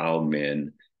of how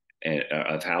women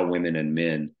and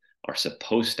men are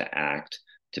supposed to act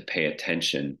to pay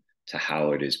attention to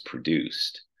how it is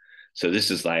produced. So this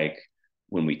is like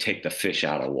when we take the fish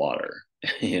out of water,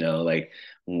 like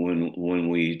when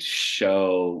we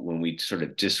sort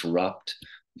of disrupt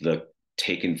the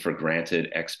taken for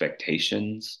granted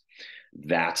expectations,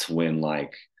 that's when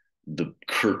like the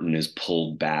curtain is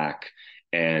pulled back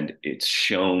and it's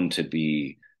shown to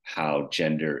be how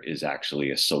gender is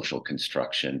actually a social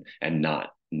construction and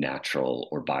not natural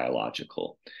or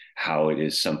biological, how it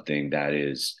is something that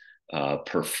is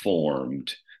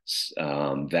performed,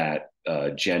 that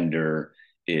gender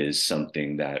is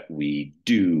something that we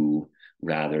do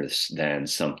rather than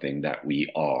something that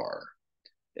we are,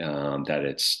 that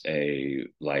it's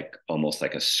almost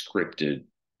like a scripted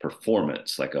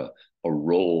performance, like a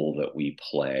role that we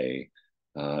play,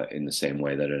 in the same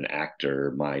way that an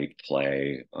actor might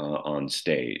play on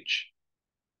stage.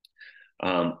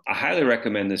 I highly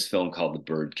recommend this film called The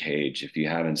Birdcage if you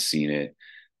haven't seen it,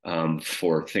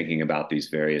 for thinking about these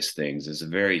various things. It's a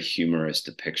very humorous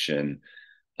depiction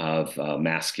of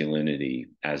masculinity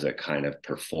as a kind of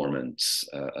performance,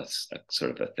 a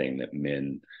sort of a thing that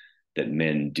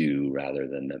men do rather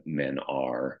than that men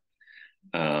are.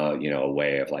 A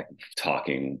way of like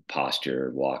talking,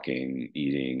 posture, walking,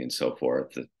 eating, and so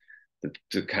forth.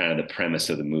 The kind of the premise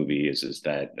of the movie is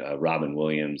that Robin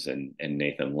Williams and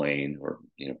Nathan Lane, or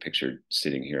pictured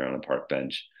sitting here on a park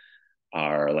bench,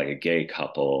 are like a gay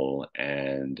couple,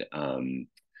 and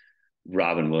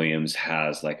Robin Williams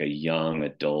has like a young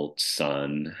adult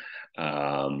son,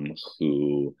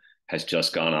 who has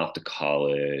just gone off to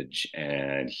college,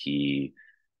 and he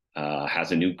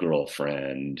has a new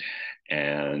girlfriend,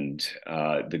 and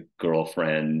the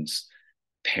girlfriend's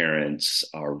parents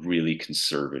are really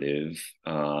conservative.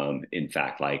 In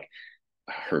fact, like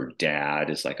her dad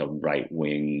is like a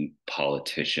right-wing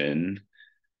politician.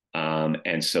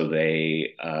 And so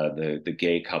the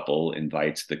gay couple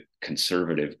invites the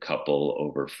conservative couple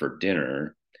over for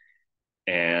dinner.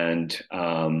 And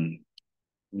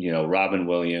Robin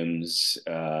Williams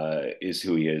is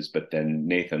who he is, but then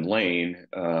Nathan Lane,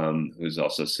 who's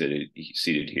also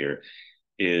seated here,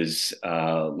 is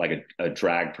like a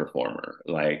drag performer,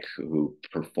 like who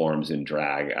performs in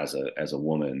drag as a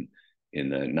woman in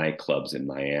the nightclubs in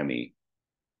Miami.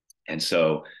 And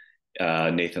so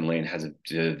Nathan Lane has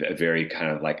a very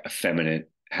kind of like effeminate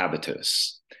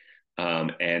habitus.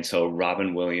 And so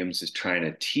Robin Williams is trying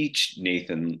to teach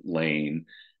Nathan Lane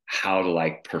how to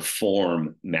like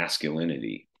perform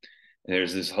masculinity. And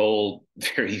there's this whole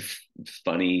very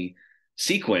funny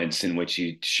sequence in which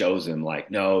he shows him like,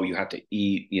 no, you have to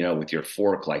eat, with your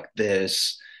fork like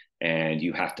this, and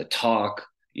you have to talk,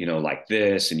 like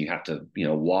this, and you have to,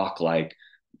 walk like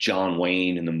John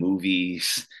Wayne in the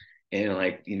movies, and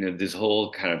like, this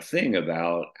whole kind of thing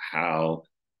about how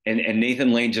and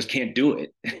Nathan Lane just can't do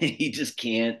it. He just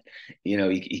can't,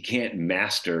 he can't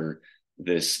master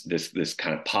this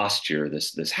kind of posture,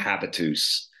 this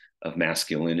habitus of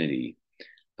masculinity.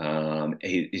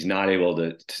 He's not able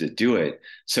to do it.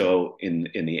 So in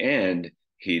the end,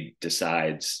 he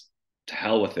decides, to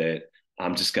hell with it.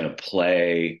 I'm just going to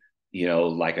play,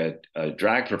 like a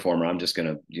drag performer. I'm just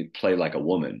going to play like a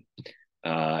woman.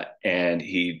 And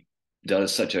he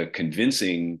does such a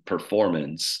convincing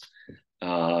performance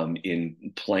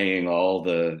in playing all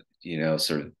the,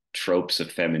 sort of tropes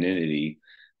of femininity,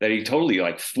 that he totally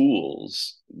like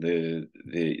fools the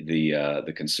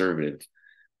conservative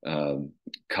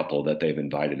couple that they've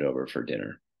invited over for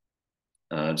dinner.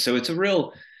 So it's a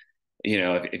real,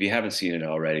 if you haven't seen it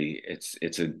already,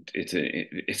 it's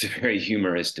a very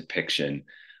humorous depiction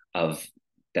of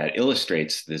that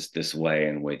illustrates this way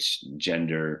in which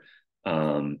gender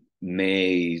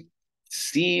may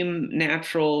seem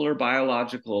natural or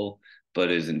biological,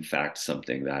 but is in fact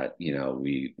something that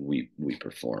we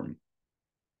perform.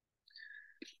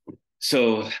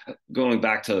 So going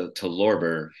back to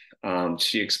Lorber,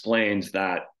 she explains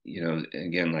that,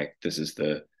 again, like this is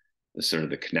the sort of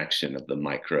the connection of the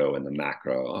micro and the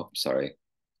macro. Oh, sorry.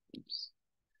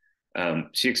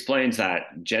 She explains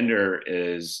that gender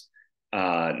is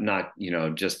not,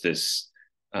 just this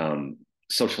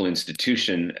social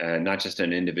institution, not just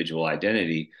an individual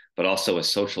identity, but also a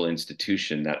social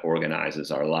institution that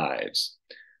organizes our lives.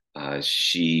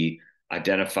 She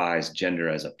identifies gender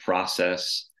as a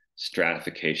process,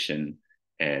 stratification,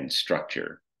 and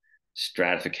structure.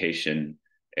 Stratification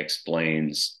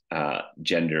explains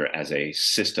gender as a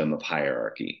system of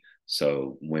hierarchy.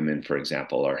 So women, for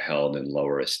example, are held in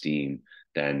lower esteem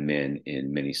than men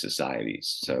in many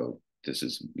societies. So this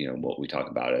is, what we talk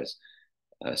about as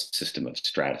a system of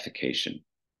stratification.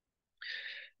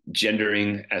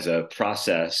 Gendering as a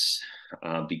process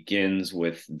begins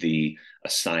with the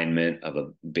assignment of a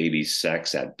baby's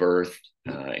sex at birth.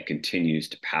 It continues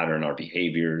to pattern our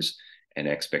behaviors and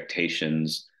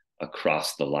expectations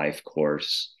across the life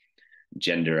course.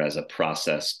 Gender as a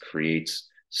process creates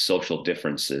social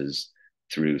differences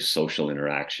through social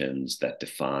interactions that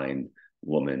define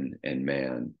woman and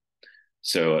man.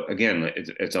 So again,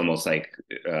 it's almost like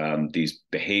these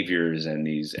behaviors and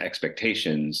these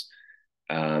expectations,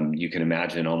 you can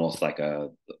imagine almost like a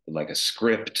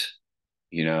script,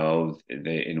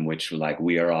 in which like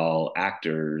we are all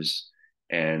actors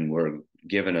and we're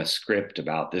given a script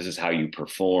about this is how you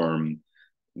perform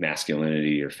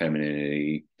masculinity or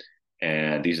femininity,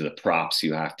 and these are the props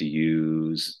you have to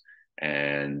use,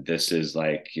 and this is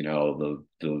like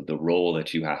the role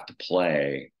that you have to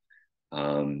play.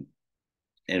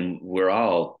 And we're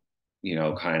all, we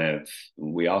all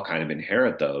kind of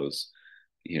inherit those,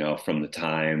 from the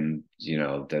time,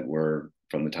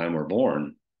 from the time we're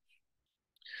born.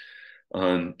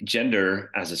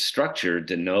 Gender as a structure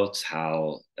denotes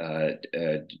how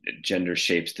gender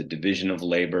shapes the division of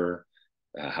labor,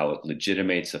 how it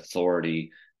legitimates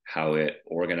authority, how it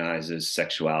organizes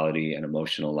sexuality and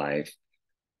emotional life.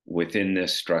 Within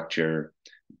this structure,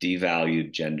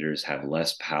 devalued genders have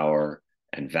less power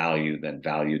and value than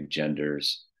valued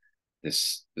genders.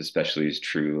 This especially is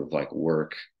true of like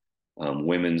work.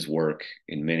 Women's work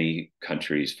in many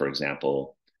countries, for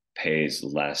example, pays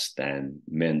less than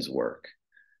men's work.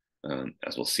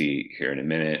 As we'll see here in a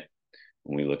minute,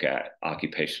 when we look at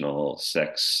occupational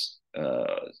sex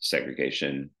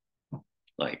segregation,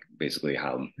 like basically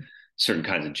how certain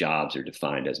kinds of jobs are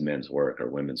defined as men's work or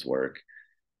women's work.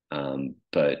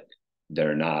 But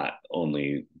they're not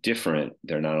only different,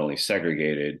 they're not only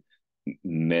segregated.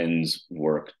 Men's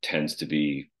work tends to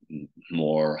be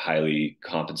more highly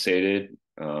compensated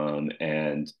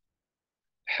and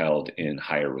held in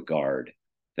higher regard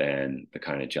than the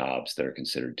kind of jobs that are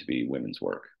considered to be women's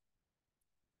work.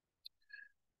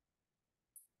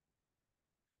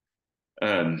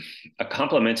 Um, a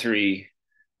complementary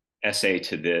essay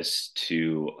to this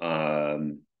to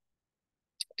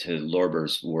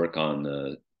Lorber's work on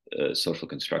the social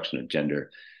construction of gender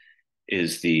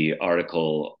is the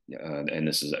article, and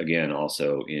this is again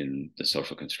also in the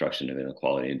social construction of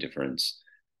inequality and difference,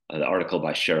 the article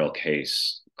by Cheryl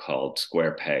Case called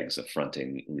 "Square Pegs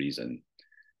Affronting Reason."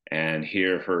 And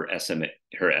here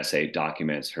her essay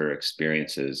documents her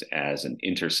experiences as an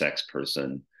intersex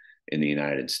person in the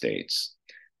United States.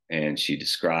 And she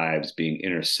describes being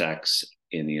intersex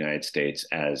in the United States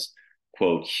as,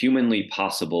 quote, humanly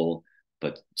possible,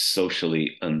 but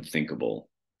socially unthinkable,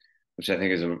 which I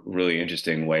think is a really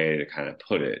interesting way to kind of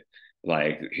put it.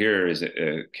 Like, here is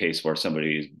a case where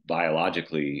somebody is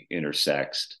biologically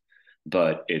intersexed,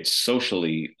 but it's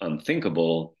socially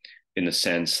unthinkable in the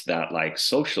sense that, like,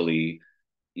 socially,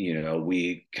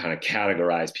 we kind of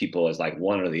categorize people as like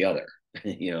one or the other.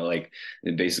 Like,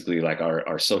 and basically, like,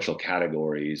 our social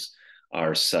categories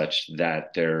are such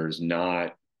that there's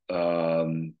not a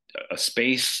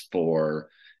space for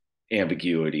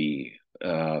ambiguity,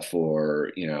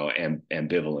 for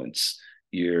ambivalence.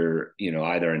 You're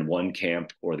either in one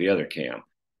camp or the other camp.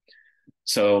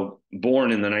 So,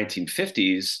 born in the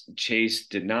 1950s, Chase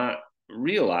did not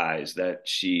realize that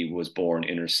she was born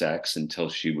intersex until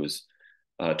she was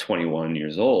 21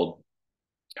 years old.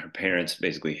 Her parents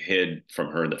basically hid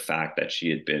from her the fact that she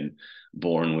had been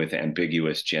born with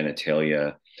ambiguous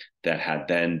genitalia that had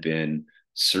then been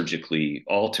surgically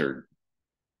altered.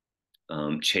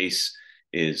 Chase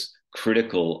is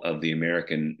critical of the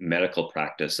American medical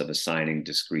practice of assigning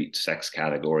discrete sex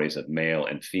categories of male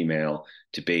and female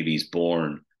to babies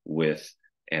born with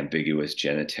ambiguous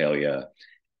genitalia,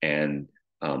 and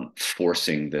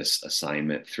forcing this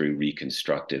assignment through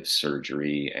reconstructive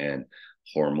surgery and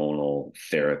hormonal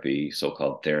therapy,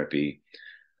 so-called therapy,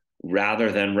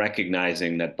 rather than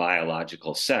recognizing that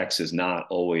biological sex is not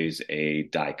always a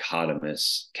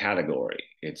dichotomous category.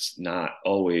 It's not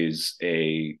always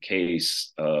a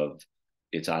case of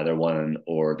it's either one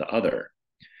or the other.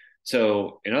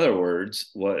 So, in other words,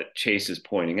 what Chase is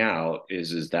pointing out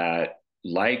is that,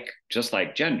 just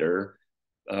like gender,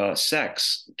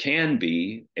 sex can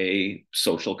be a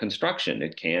social construction.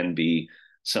 It can be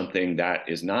something that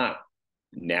is not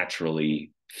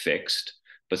naturally fixed,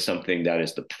 but something that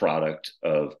is the product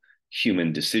of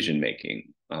human decision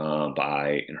making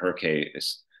by, in her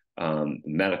case,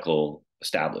 medical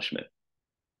establishment.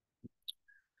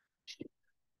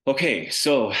 Okay,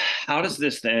 so how does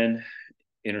this then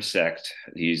intersect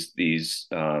these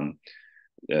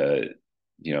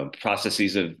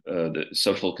processes of the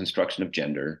social construction of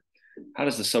gender? How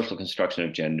does the social construction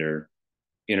of gender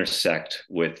intersect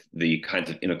with the kinds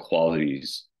of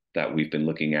inequalities that we've been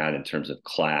looking at in terms of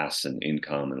class and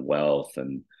income and wealth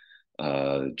and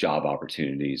job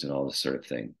opportunities and all this sort of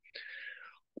thing?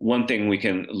 One thing we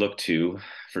can look to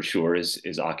for sure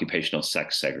is occupational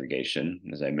sex segregation,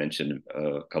 as I mentioned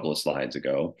a couple of slides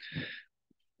ago.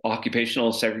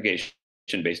 Occupational segregation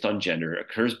based on gender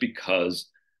occurs because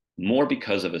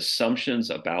of assumptions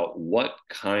about what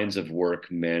kinds of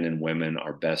work men and women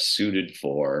are best suited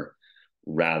for,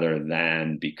 rather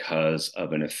than because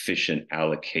of an efficient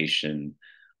allocation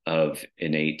of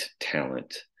innate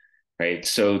talent, right?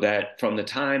 So that from the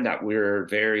time that we're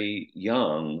very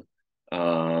young,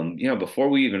 before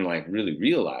we even like really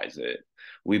realize it,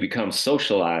 we become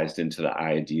socialized into the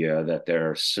idea that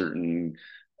there are certain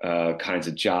kinds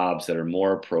of jobs that are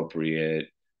more appropriate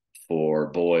for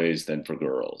boys than for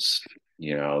girls.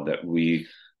 That we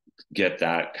get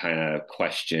that kind of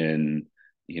question,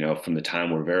 from the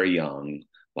time we're very young,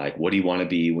 like, what do you want to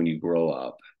be when you grow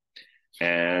up?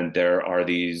 And there are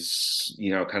these,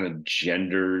 kind of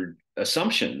gendered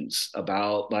assumptions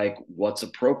about like what's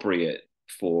appropriate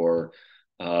for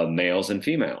males and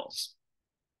females.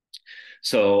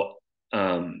 So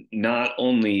not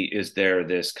only is there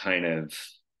this kind of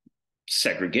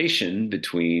segregation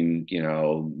between,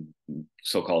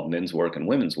 so-called men's work and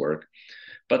women's work,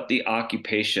 but the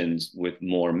occupations with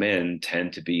more men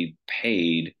tend to be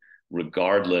paid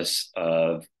regardless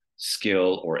of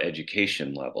skill or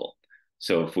education level.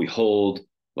 So if we hold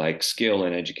like skill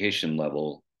and education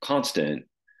level constant,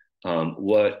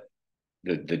 what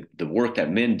the work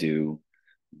that men do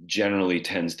generally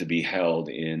tends to be held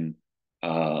in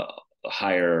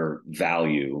higher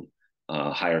value,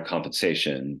 higher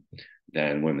compensation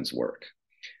than women's work.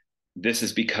 This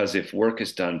is because if work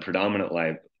is done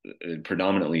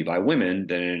predominantly by women,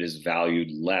 then it is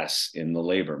valued less in the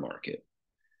labor market.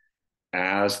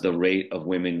 As the rate of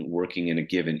women working in a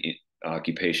given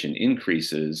occupation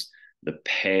increases, the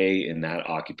pay in that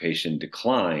occupation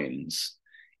declines,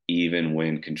 even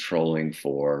when controlling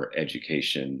for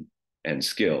education and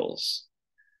skills.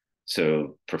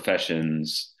 So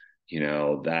professions,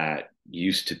 that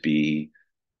used to be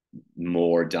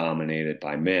more dominated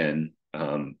by men,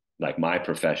 like my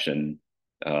profession,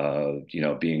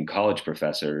 being college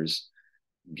professors.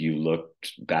 You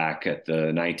looked back at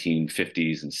the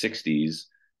 1950s and 60s,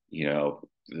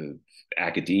 the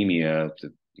academia,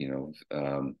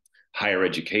 higher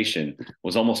education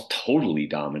was almost totally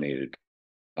dominated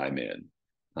by men.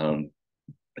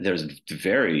 There's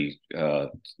very, the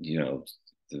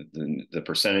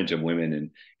percentage of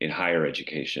women in higher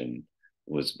education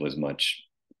was much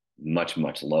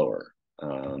lower.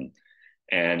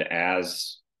 And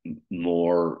as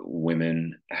more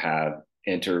women have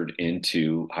entered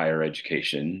into higher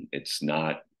education, it's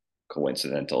not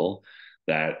coincidental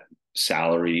that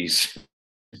salaries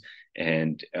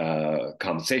and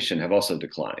compensation have also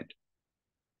declined.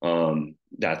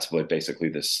 That's what basically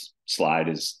this slide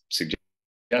is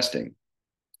suggesting.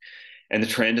 And the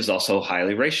trend is also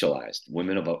highly racialized.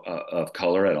 Women of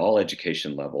color at all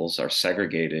education levels are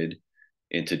segregated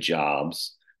into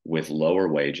jobs with lower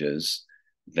wages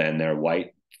than their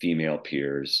white female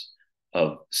peers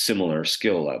of similar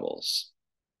skill levels.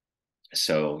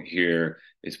 So here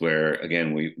is where,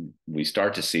 again, we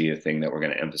start to see a thing that we're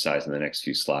going to emphasize in the next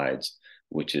few slides,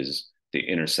 which is the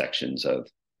intersections of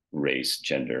race,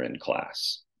 gender, and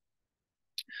class.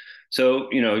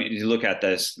 So, you look at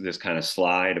this kind of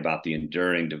slide about the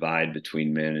enduring divide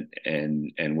between men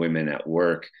and women at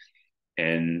work.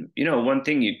 And, one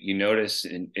thing you notice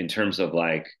in terms of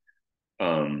like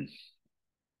the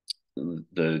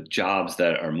jobs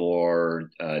that are more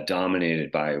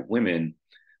dominated by women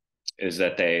is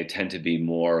that they tend to be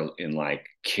more in like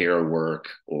care work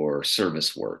or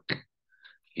service work,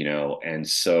 and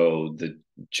so the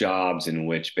jobs in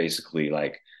which basically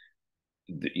like,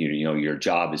 your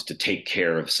job is to take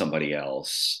care of somebody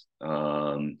else,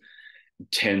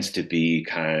 tends to be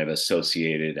kind of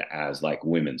associated as like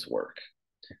women's work.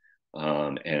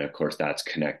 And of course that's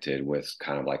connected with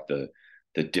kind of like the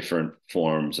different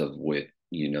forms of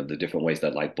the different ways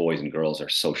that like boys and girls are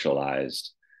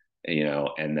socialized,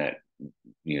 and that,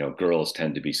 girls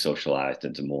tend to be socialized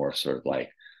into more sort of like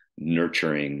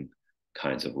nurturing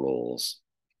kinds of roles.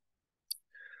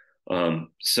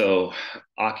 So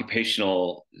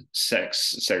occupational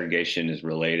sex segregation is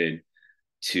related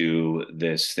to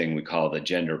this thing we call the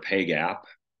gender pay gap,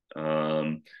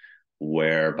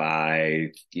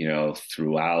 whereby,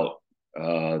 throughout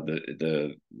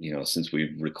since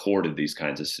we've recorded these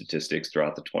kinds of statistics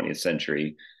throughout the 20th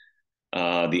century,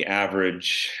 the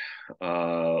average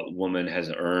woman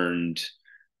has earned,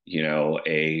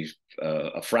 a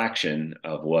fraction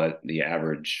of what the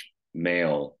average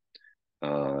male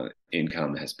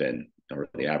income has been, or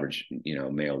the average,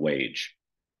 male wage.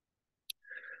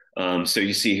 So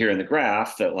you see here in the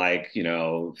graph that, like,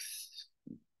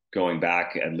 going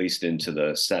back at least into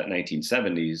the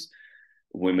 1970s,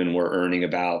 women were earning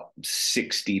about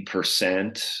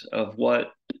 60% of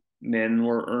what men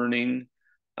were earning.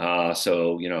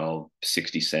 So,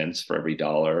 60 cents for every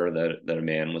dollar that a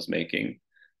man was making.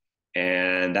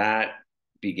 And that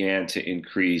began to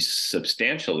increase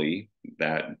substantially.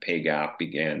 That pay gap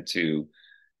began to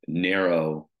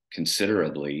narrow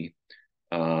considerably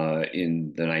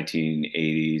in the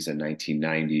 1980s and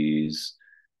 1990s,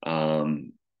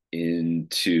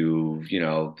 into,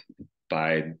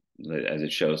 by, as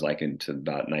it shows, like into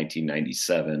about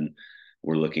 1997,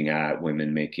 we're looking at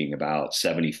women making about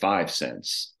 75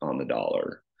 cents on the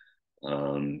dollar.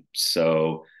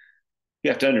 So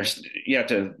you have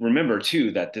to remember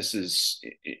too that this is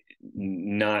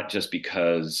not just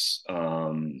because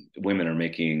women are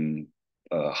making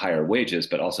higher wages,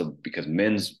 but also because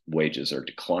men's wages are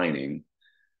declining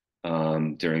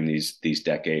during these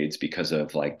decades because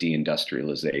of like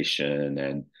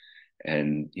deindustrialization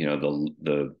and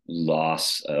the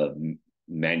loss of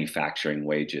manufacturing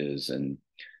wages, and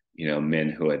men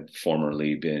who had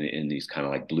formerly been in these kind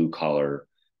of like blue collar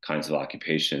kinds of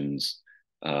occupations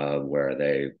where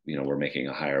they were making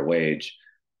a higher wage.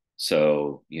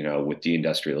 So with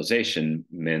deindustrialization,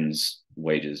 men's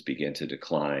wages began to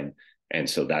decline, and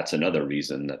so that's another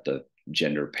reason that the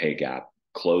gender pay gap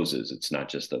closes. It's not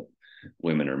just that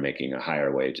women are making a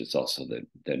higher wage, it's also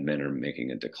that men are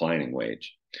making a declining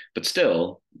wage. But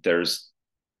still, there's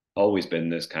always been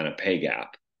this kind of pay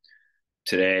gap.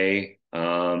 Today,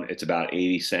 it's about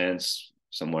 80 cents,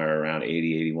 somewhere around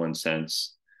 80, 81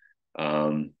 cents.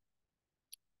 And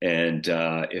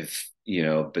if,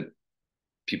 but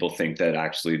people think that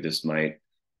actually this might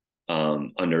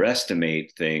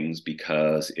underestimate things,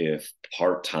 because if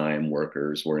part-time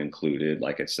workers were included,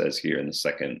 like it says here in the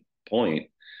second point,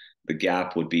 the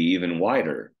gap would be even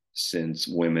wider, since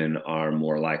women are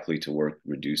more likely to work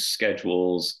reduced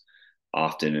schedules,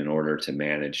 often in order to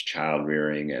manage child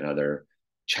rearing and other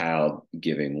child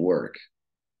giving work.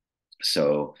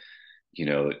 So,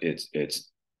 it's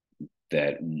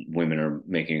that women are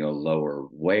making a lower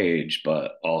wage,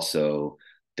 but also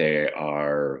they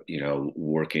are,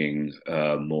 working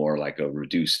more like a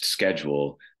reduced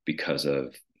schedule because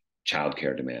of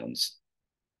childcare demands.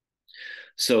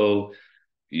 So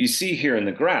you see here in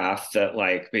the graph that,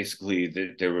 like, basically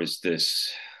there was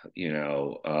this,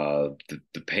 the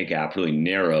pay gap really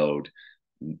narrowed,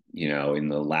 in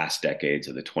the last decades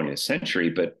of the 20th century,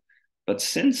 but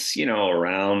since,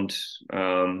 around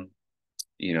the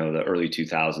early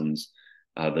 2000s,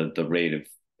 the rate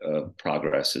of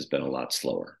progress has been a lot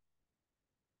slower.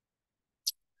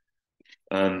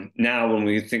 Now, when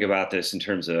we think about this in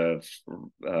terms of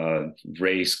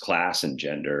race, class, and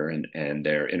gender, and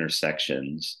their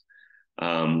intersections,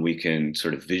 we can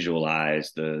sort of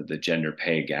visualize the gender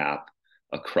pay gap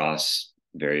across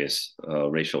various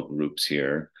racial groups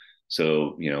here.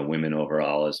 So, women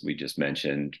overall, as we just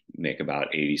mentioned, make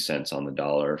about 80 cents on the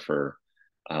dollar for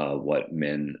what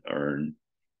men earn.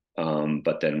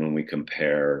 But then when we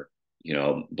compare,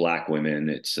 Black women,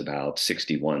 it's about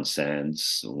 61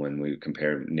 cents. When we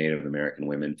compare Native American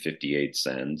women, 58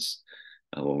 cents.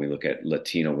 When we look at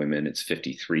Latino women, it's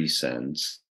 53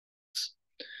 cents.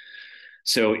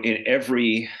 So in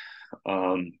every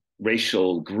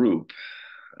racial group,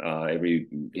 every,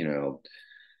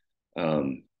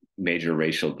 major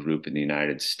racial group in the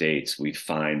United States, we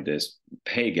find this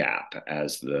pay gap,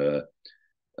 as the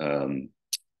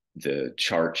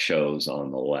chart shows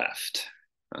on the left,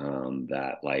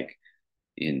 that, like,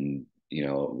 in,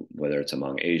 whether it's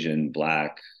among Asian,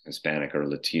 Black, Hispanic, or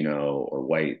Latino, or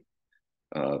white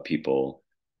people,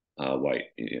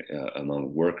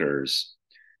 among workers,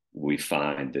 we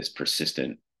find this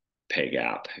persistent pay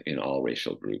gap in all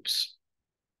racial groups.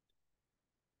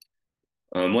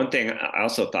 One thing I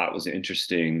also thought was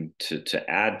interesting to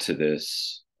add to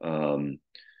this,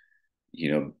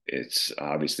 it's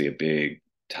obviously a big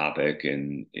topic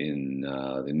in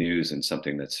the news, and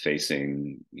something that's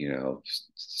facing,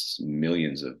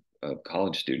 millions of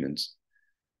college students,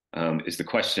 is the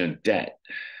question of debt,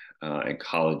 and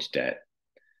college debt,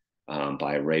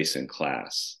 by race and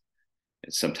class.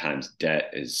 And sometimes debt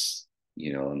is,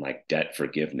 and like debt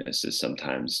forgiveness is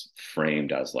sometimes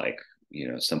framed as, like,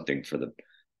 something for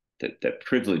that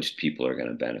privileged people are going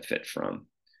to benefit from.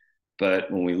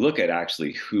 But when we look at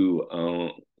actually who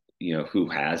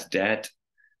has debt,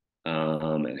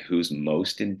 and who's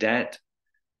most in debt,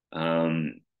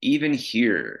 even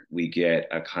here we get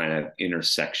a kind of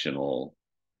intersectional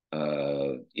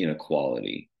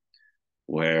inequality,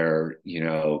 where,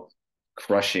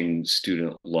 crushing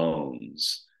student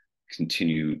loans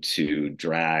continue to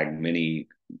drag many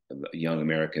young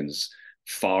Americans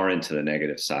far into the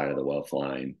negative side of the wealth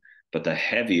line. But the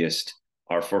heaviest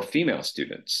are for female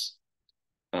students.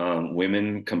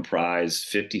 Women comprise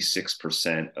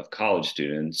 56% of college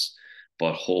students,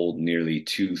 but hold nearly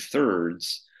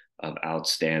 2/3 of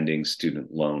outstanding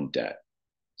student loan debt.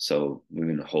 So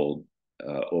women hold,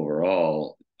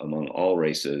 overall, among all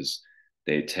races,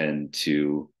 they tend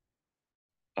to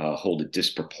hold a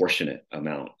disproportionate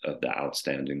amount of the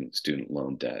outstanding student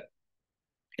loan debt.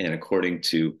 And according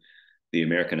to the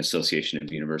American Association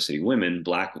of University Women,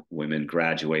 Black women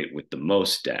graduate with the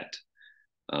most debt,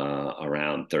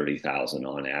 around 30,000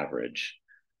 on average,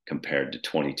 compared to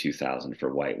 22,000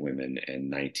 for white women and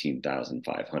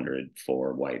 19,500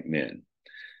 for white men.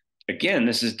 Again,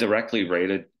 this is directly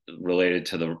related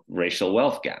to the racial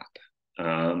wealth gap,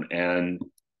 and,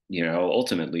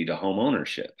 ultimately to home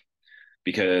ownership,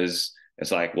 because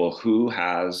it's like, well, who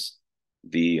has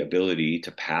the ability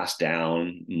to pass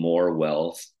down more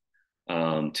wealth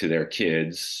to their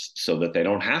kids so that they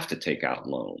don't have to take out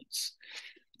loans,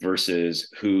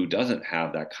 versus who doesn't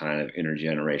have that kind of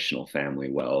intergenerational family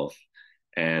wealth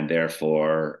and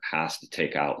therefore has to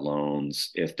take out loans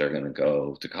if they're going to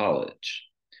go to college.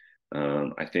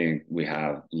 I think we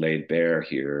have laid bare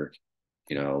here,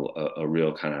 a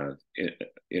real kind of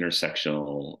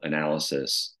intersectional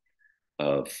analysis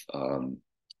of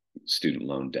student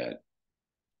loan debt.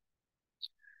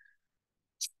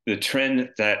 The trend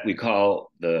that we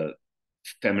call the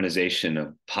feminization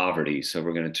of poverty. So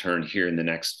we're going to turn here in the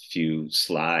next few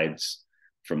slides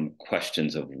from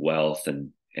questions of wealth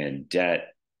and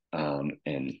debt,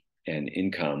 and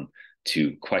income,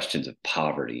 to questions of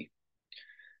poverty.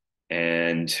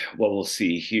 And what we'll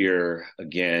see here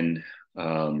again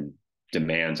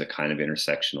demands a kind of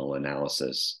intersectional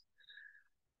analysis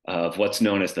of what's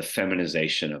known as the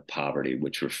feminization of poverty,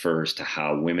 which refers to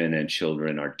how women and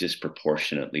children are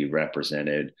disproportionately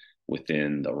represented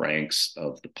within the ranks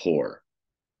of the poor.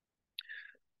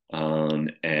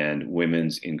 And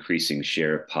women's increasing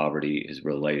share of poverty is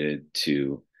related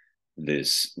to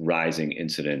this rising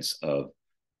incidence of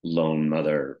lone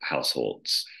mother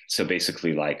households. So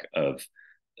basically, like of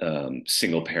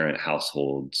single parent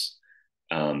households,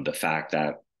 the fact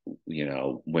that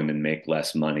women make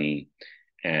less money,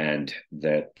 and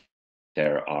that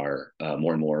there are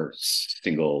more and more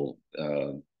single,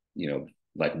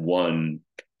 like one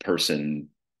person,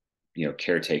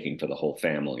 caretaking for the whole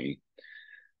family,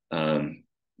 um,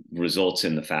 results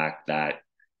in the fact that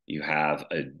you have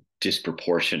a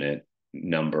disproportionate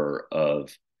number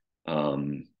of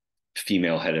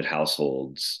female-headed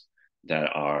households that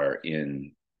are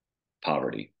in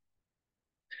poverty.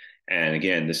 And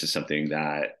again, this is something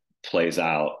that plays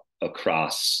out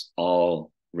across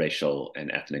all racial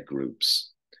and ethnic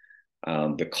groups.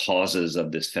 The causes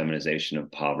of this feminization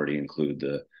of poverty include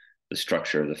the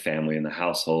structure of the family and the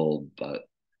household, but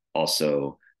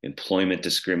also employment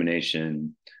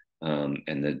discrimination,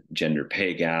 and the gender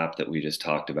pay gap that we just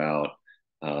talked about,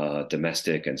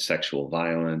 domestic and sexual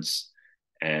violence,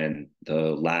 and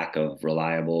the lack of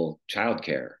reliable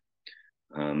childcare.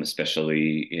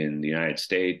 Especially in the United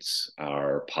States,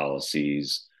 our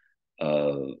policies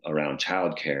around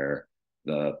childcare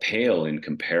pale in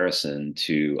comparison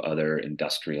to other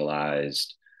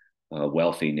industrialized,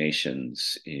 wealthy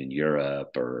nations in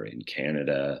Europe or in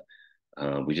Canada.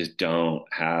 We just don't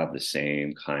have the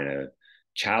same kind of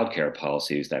childcare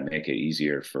policies that make it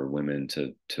easier for women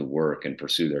to work and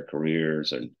pursue their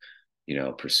careers, and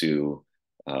pursue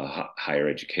higher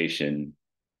education,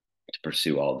 to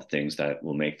pursue all the things that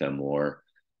will make them more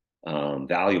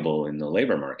valuable in the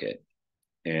labor market.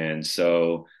 And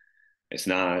so it's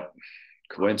not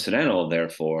coincidental,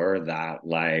 therefore, that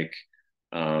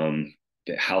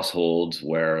the households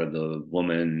where the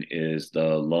woman is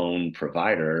the lone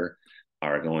provider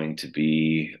are going to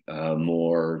be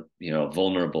more,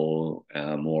 vulnerable,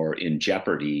 more in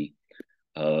jeopardy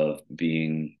of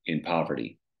being in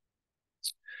poverty.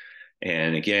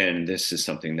 And again, this is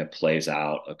something that plays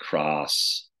out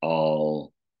across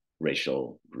all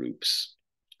racial groups,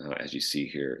 as you see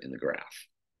here in the graph.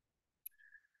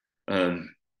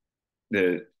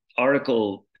 The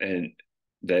article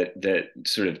that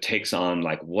sort of takes on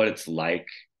like what it's like,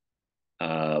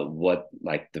 what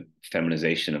like the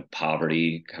feminization of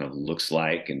poverty kind of looks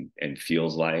like and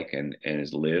feels like and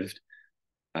is lived,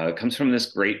 comes from this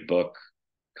great book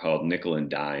called Nickel and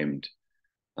Dimed,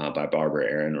 by Barbara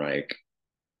Ehrenreich.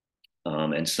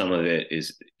 And some of it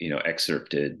is,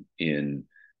 excerpted in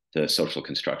the Social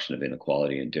Construction of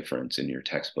Inequality and Difference in your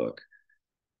textbook.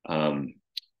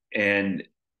 And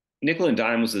Nickel and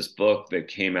Dime was this book that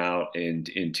came out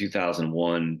in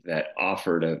 2001 that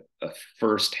offered a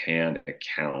firsthand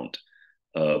account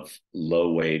of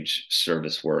low wage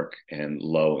service work and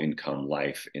low income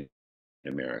life in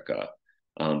America.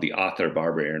 The author,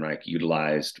 Barbara Ehrenreich,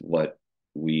 utilized what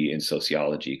we in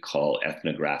sociology call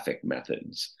ethnographic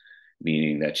methods,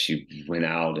 meaning that she went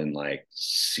out and went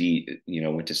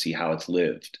to see how it's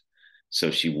lived. So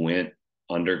she went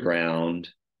underground,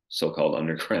 so-called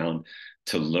underground,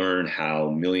 to learn how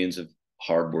millions of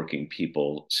hardworking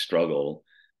people struggle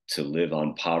to live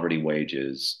on poverty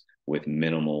wages with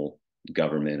minimal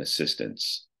government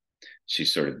assistance. She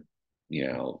sort of,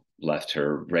 left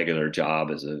her regular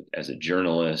job as a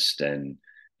journalist, and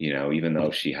even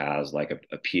though she has like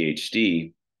a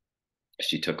PhD,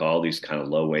 she took all these kind of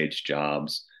low wage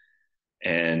jobs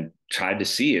and tried to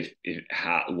see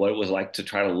what it was like to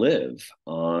try to live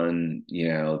on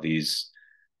these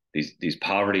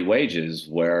poverty wages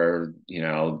where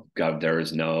there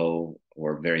is no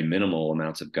or very minimal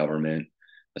amounts of government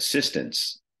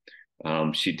assistance.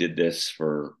 She did this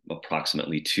for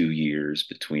approximately 2 years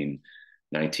between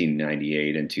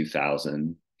 1998 and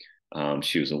 2000.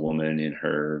 She was a woman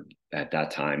at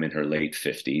that time in her late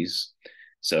 50s.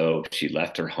 So she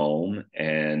left her home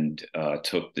and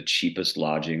took the cheapest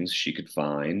lodgings she could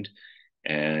find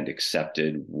and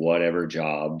accepted whatever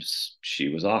jobs she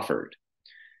was offered.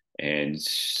 And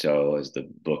so, as the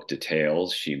book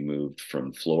details, she moved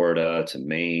from Florida to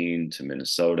Maine to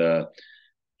Minnesota.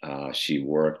 She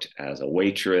worked as a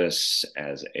waitress,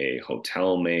 as a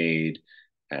hotel maid,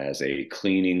 as a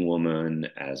cleaning woman,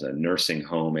 as a nursing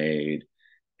home aide,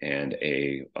 and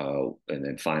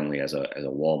then finally as a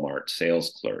Walmart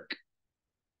sales clerk.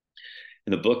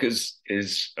 And the book is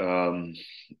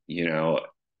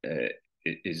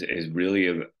is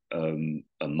really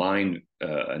a mind,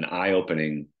 an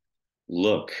eye-opening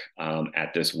look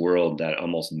at this world that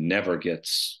almost never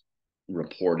gets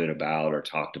reported about or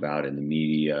talked about in the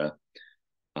media.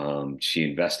 She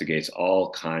investigates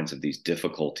all kinds of these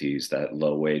difficulties that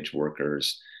low-wage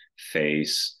workers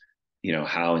face. You know,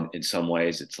 how in some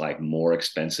ways it's like more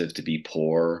expensive to be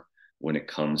poor when it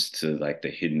comes to like the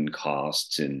hidden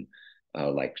costs and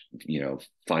like, you know,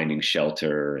 finding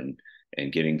shelter and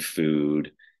getting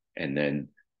food, and then,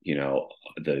 you know,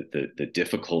 the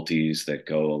difficulties that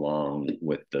go along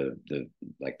with the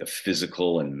like the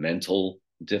physical and mental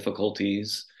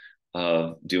difficulties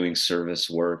of doing service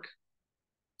work.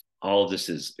 All of this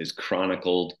is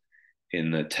chronicled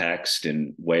in the text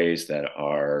in ways that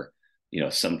are, you know,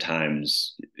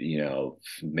 sometimes, you know,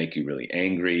 make you really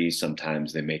angry,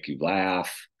 sometimes they make you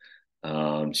laugh.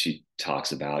 She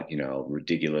talks about, you know,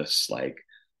 ridiculous, like,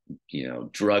 you know,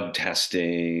 drug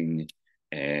testing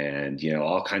and, you know,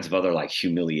 all kinds of other like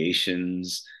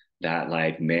humiliations that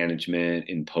like management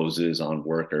imposes on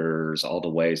workers, all the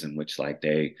ways in which like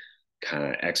they kind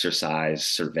of exercise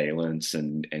surveillance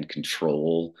and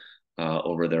control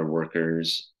over their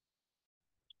workers.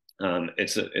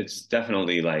 It's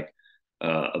definitely like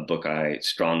a book I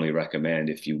strongly recommend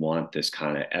if you want this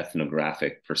kind of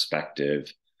ethnographic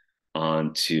perspective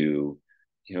onto,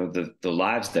 you know, the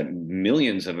lives that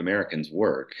millions of Americans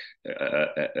work,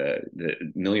 the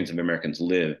millions of Americans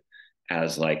live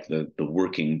as like the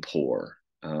working poor,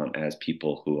 as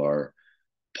people who are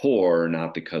poor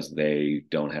not because they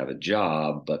don't have a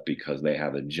job, but because they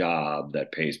have a job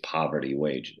that pays poverty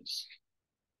wages.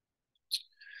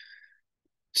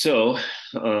 So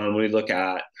when we look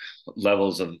at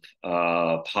levels of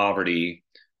poverty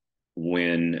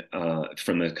when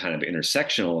from the kind of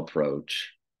intersectional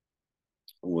approach,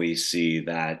 we see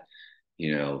that,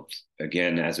 you know,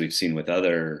 again, as we've seen with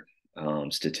other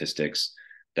statistics,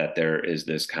 that there is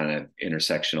this kind of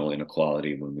intersectional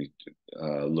inequality when we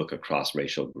look across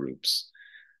racial groups.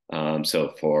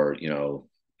 So for, you know,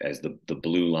 as the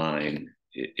blue line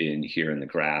in here in the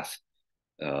graph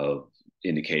uh,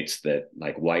 indicates that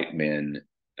like white men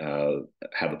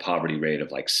have a poverty rate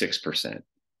of like 6%.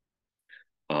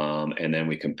 And then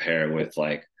we compare with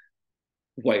like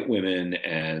white women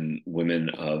and women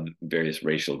of various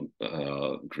racial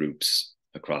groups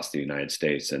across the United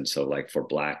States. And so, like for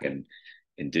Black and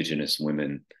Indigenous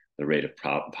women, the rate of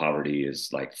poverty is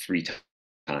like three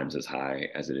times as high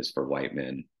as it is for white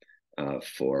men.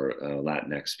 For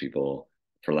Latinx people,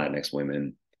 for Latinx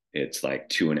women, it's like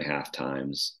 2.5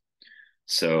 times.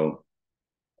 So,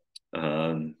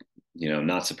 you know,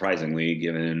 not surprisingly,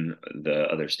 given the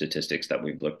other statistics that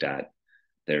we've looked at,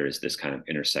 there is this kind of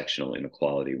intersectional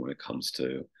inequality when it comes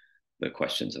to the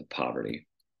questions of poverty.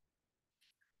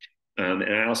 And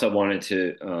I also wanted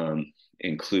to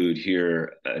include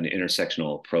here an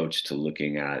intersectional approach to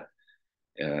looking at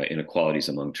inequalities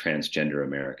among transgender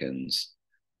Americans.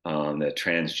 That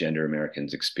transgender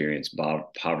Americans experience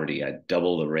poverty at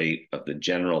double the rate of the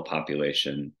general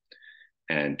population,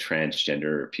 and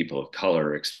transgender people of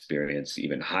color experience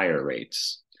even higher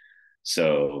rates.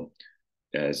 So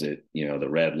as it, you know, the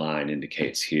red line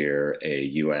indicates here, a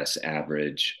US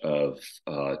average of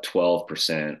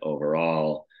 12%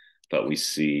 overall, but we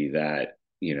see that,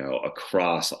 you know,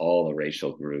 across all the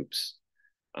racial groups,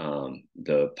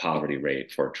 the poverty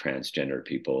rate for transgender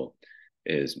people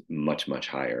is much, much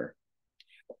higher.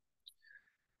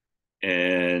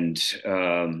 And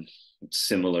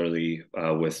similarly,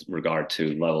 with regard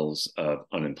to levels of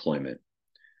unemployment,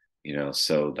 you know,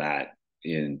 so that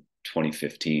in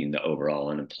 2015, the overall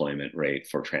unemployment rate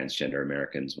for transgender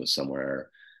Americans was somewhere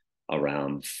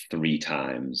around 3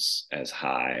 times as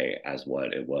high as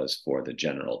what it was for the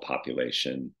general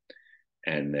population.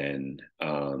 And then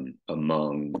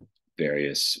among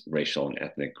various racial and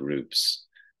ethnic groups,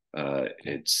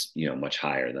 it's, you know, much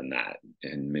higher than that.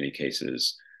 In many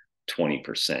cases,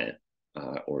 20%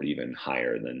 or even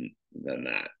higher than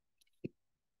that.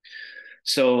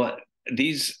 So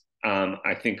these,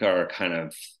 I think, are kind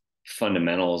of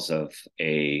fundamentals of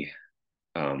a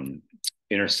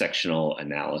intersectional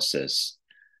analysis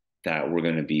that we're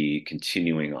going to be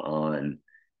continuing on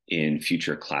in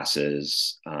future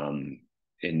classes.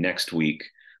 In next week,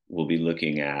 we'll be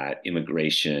looking at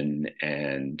immigration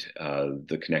and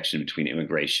the connection between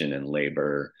immigration and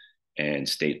labor and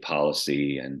state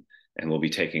policy, and we'll be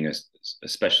taking a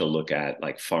special look at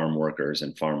like farm workers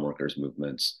and farm workers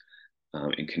movements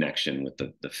in connection with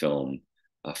the film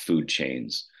Food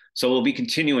Chains. So we'll be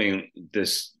continuing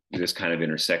this kind of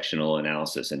intersectional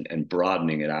analysis and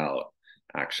broadening it out,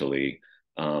 actually,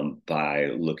 by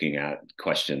looking at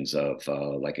questions of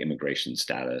like immigration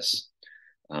status.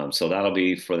 So that'll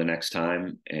be for the next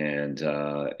time. And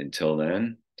until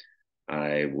then,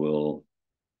 I will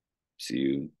see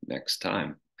you next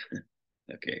time.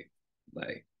 Okay,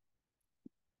 bye.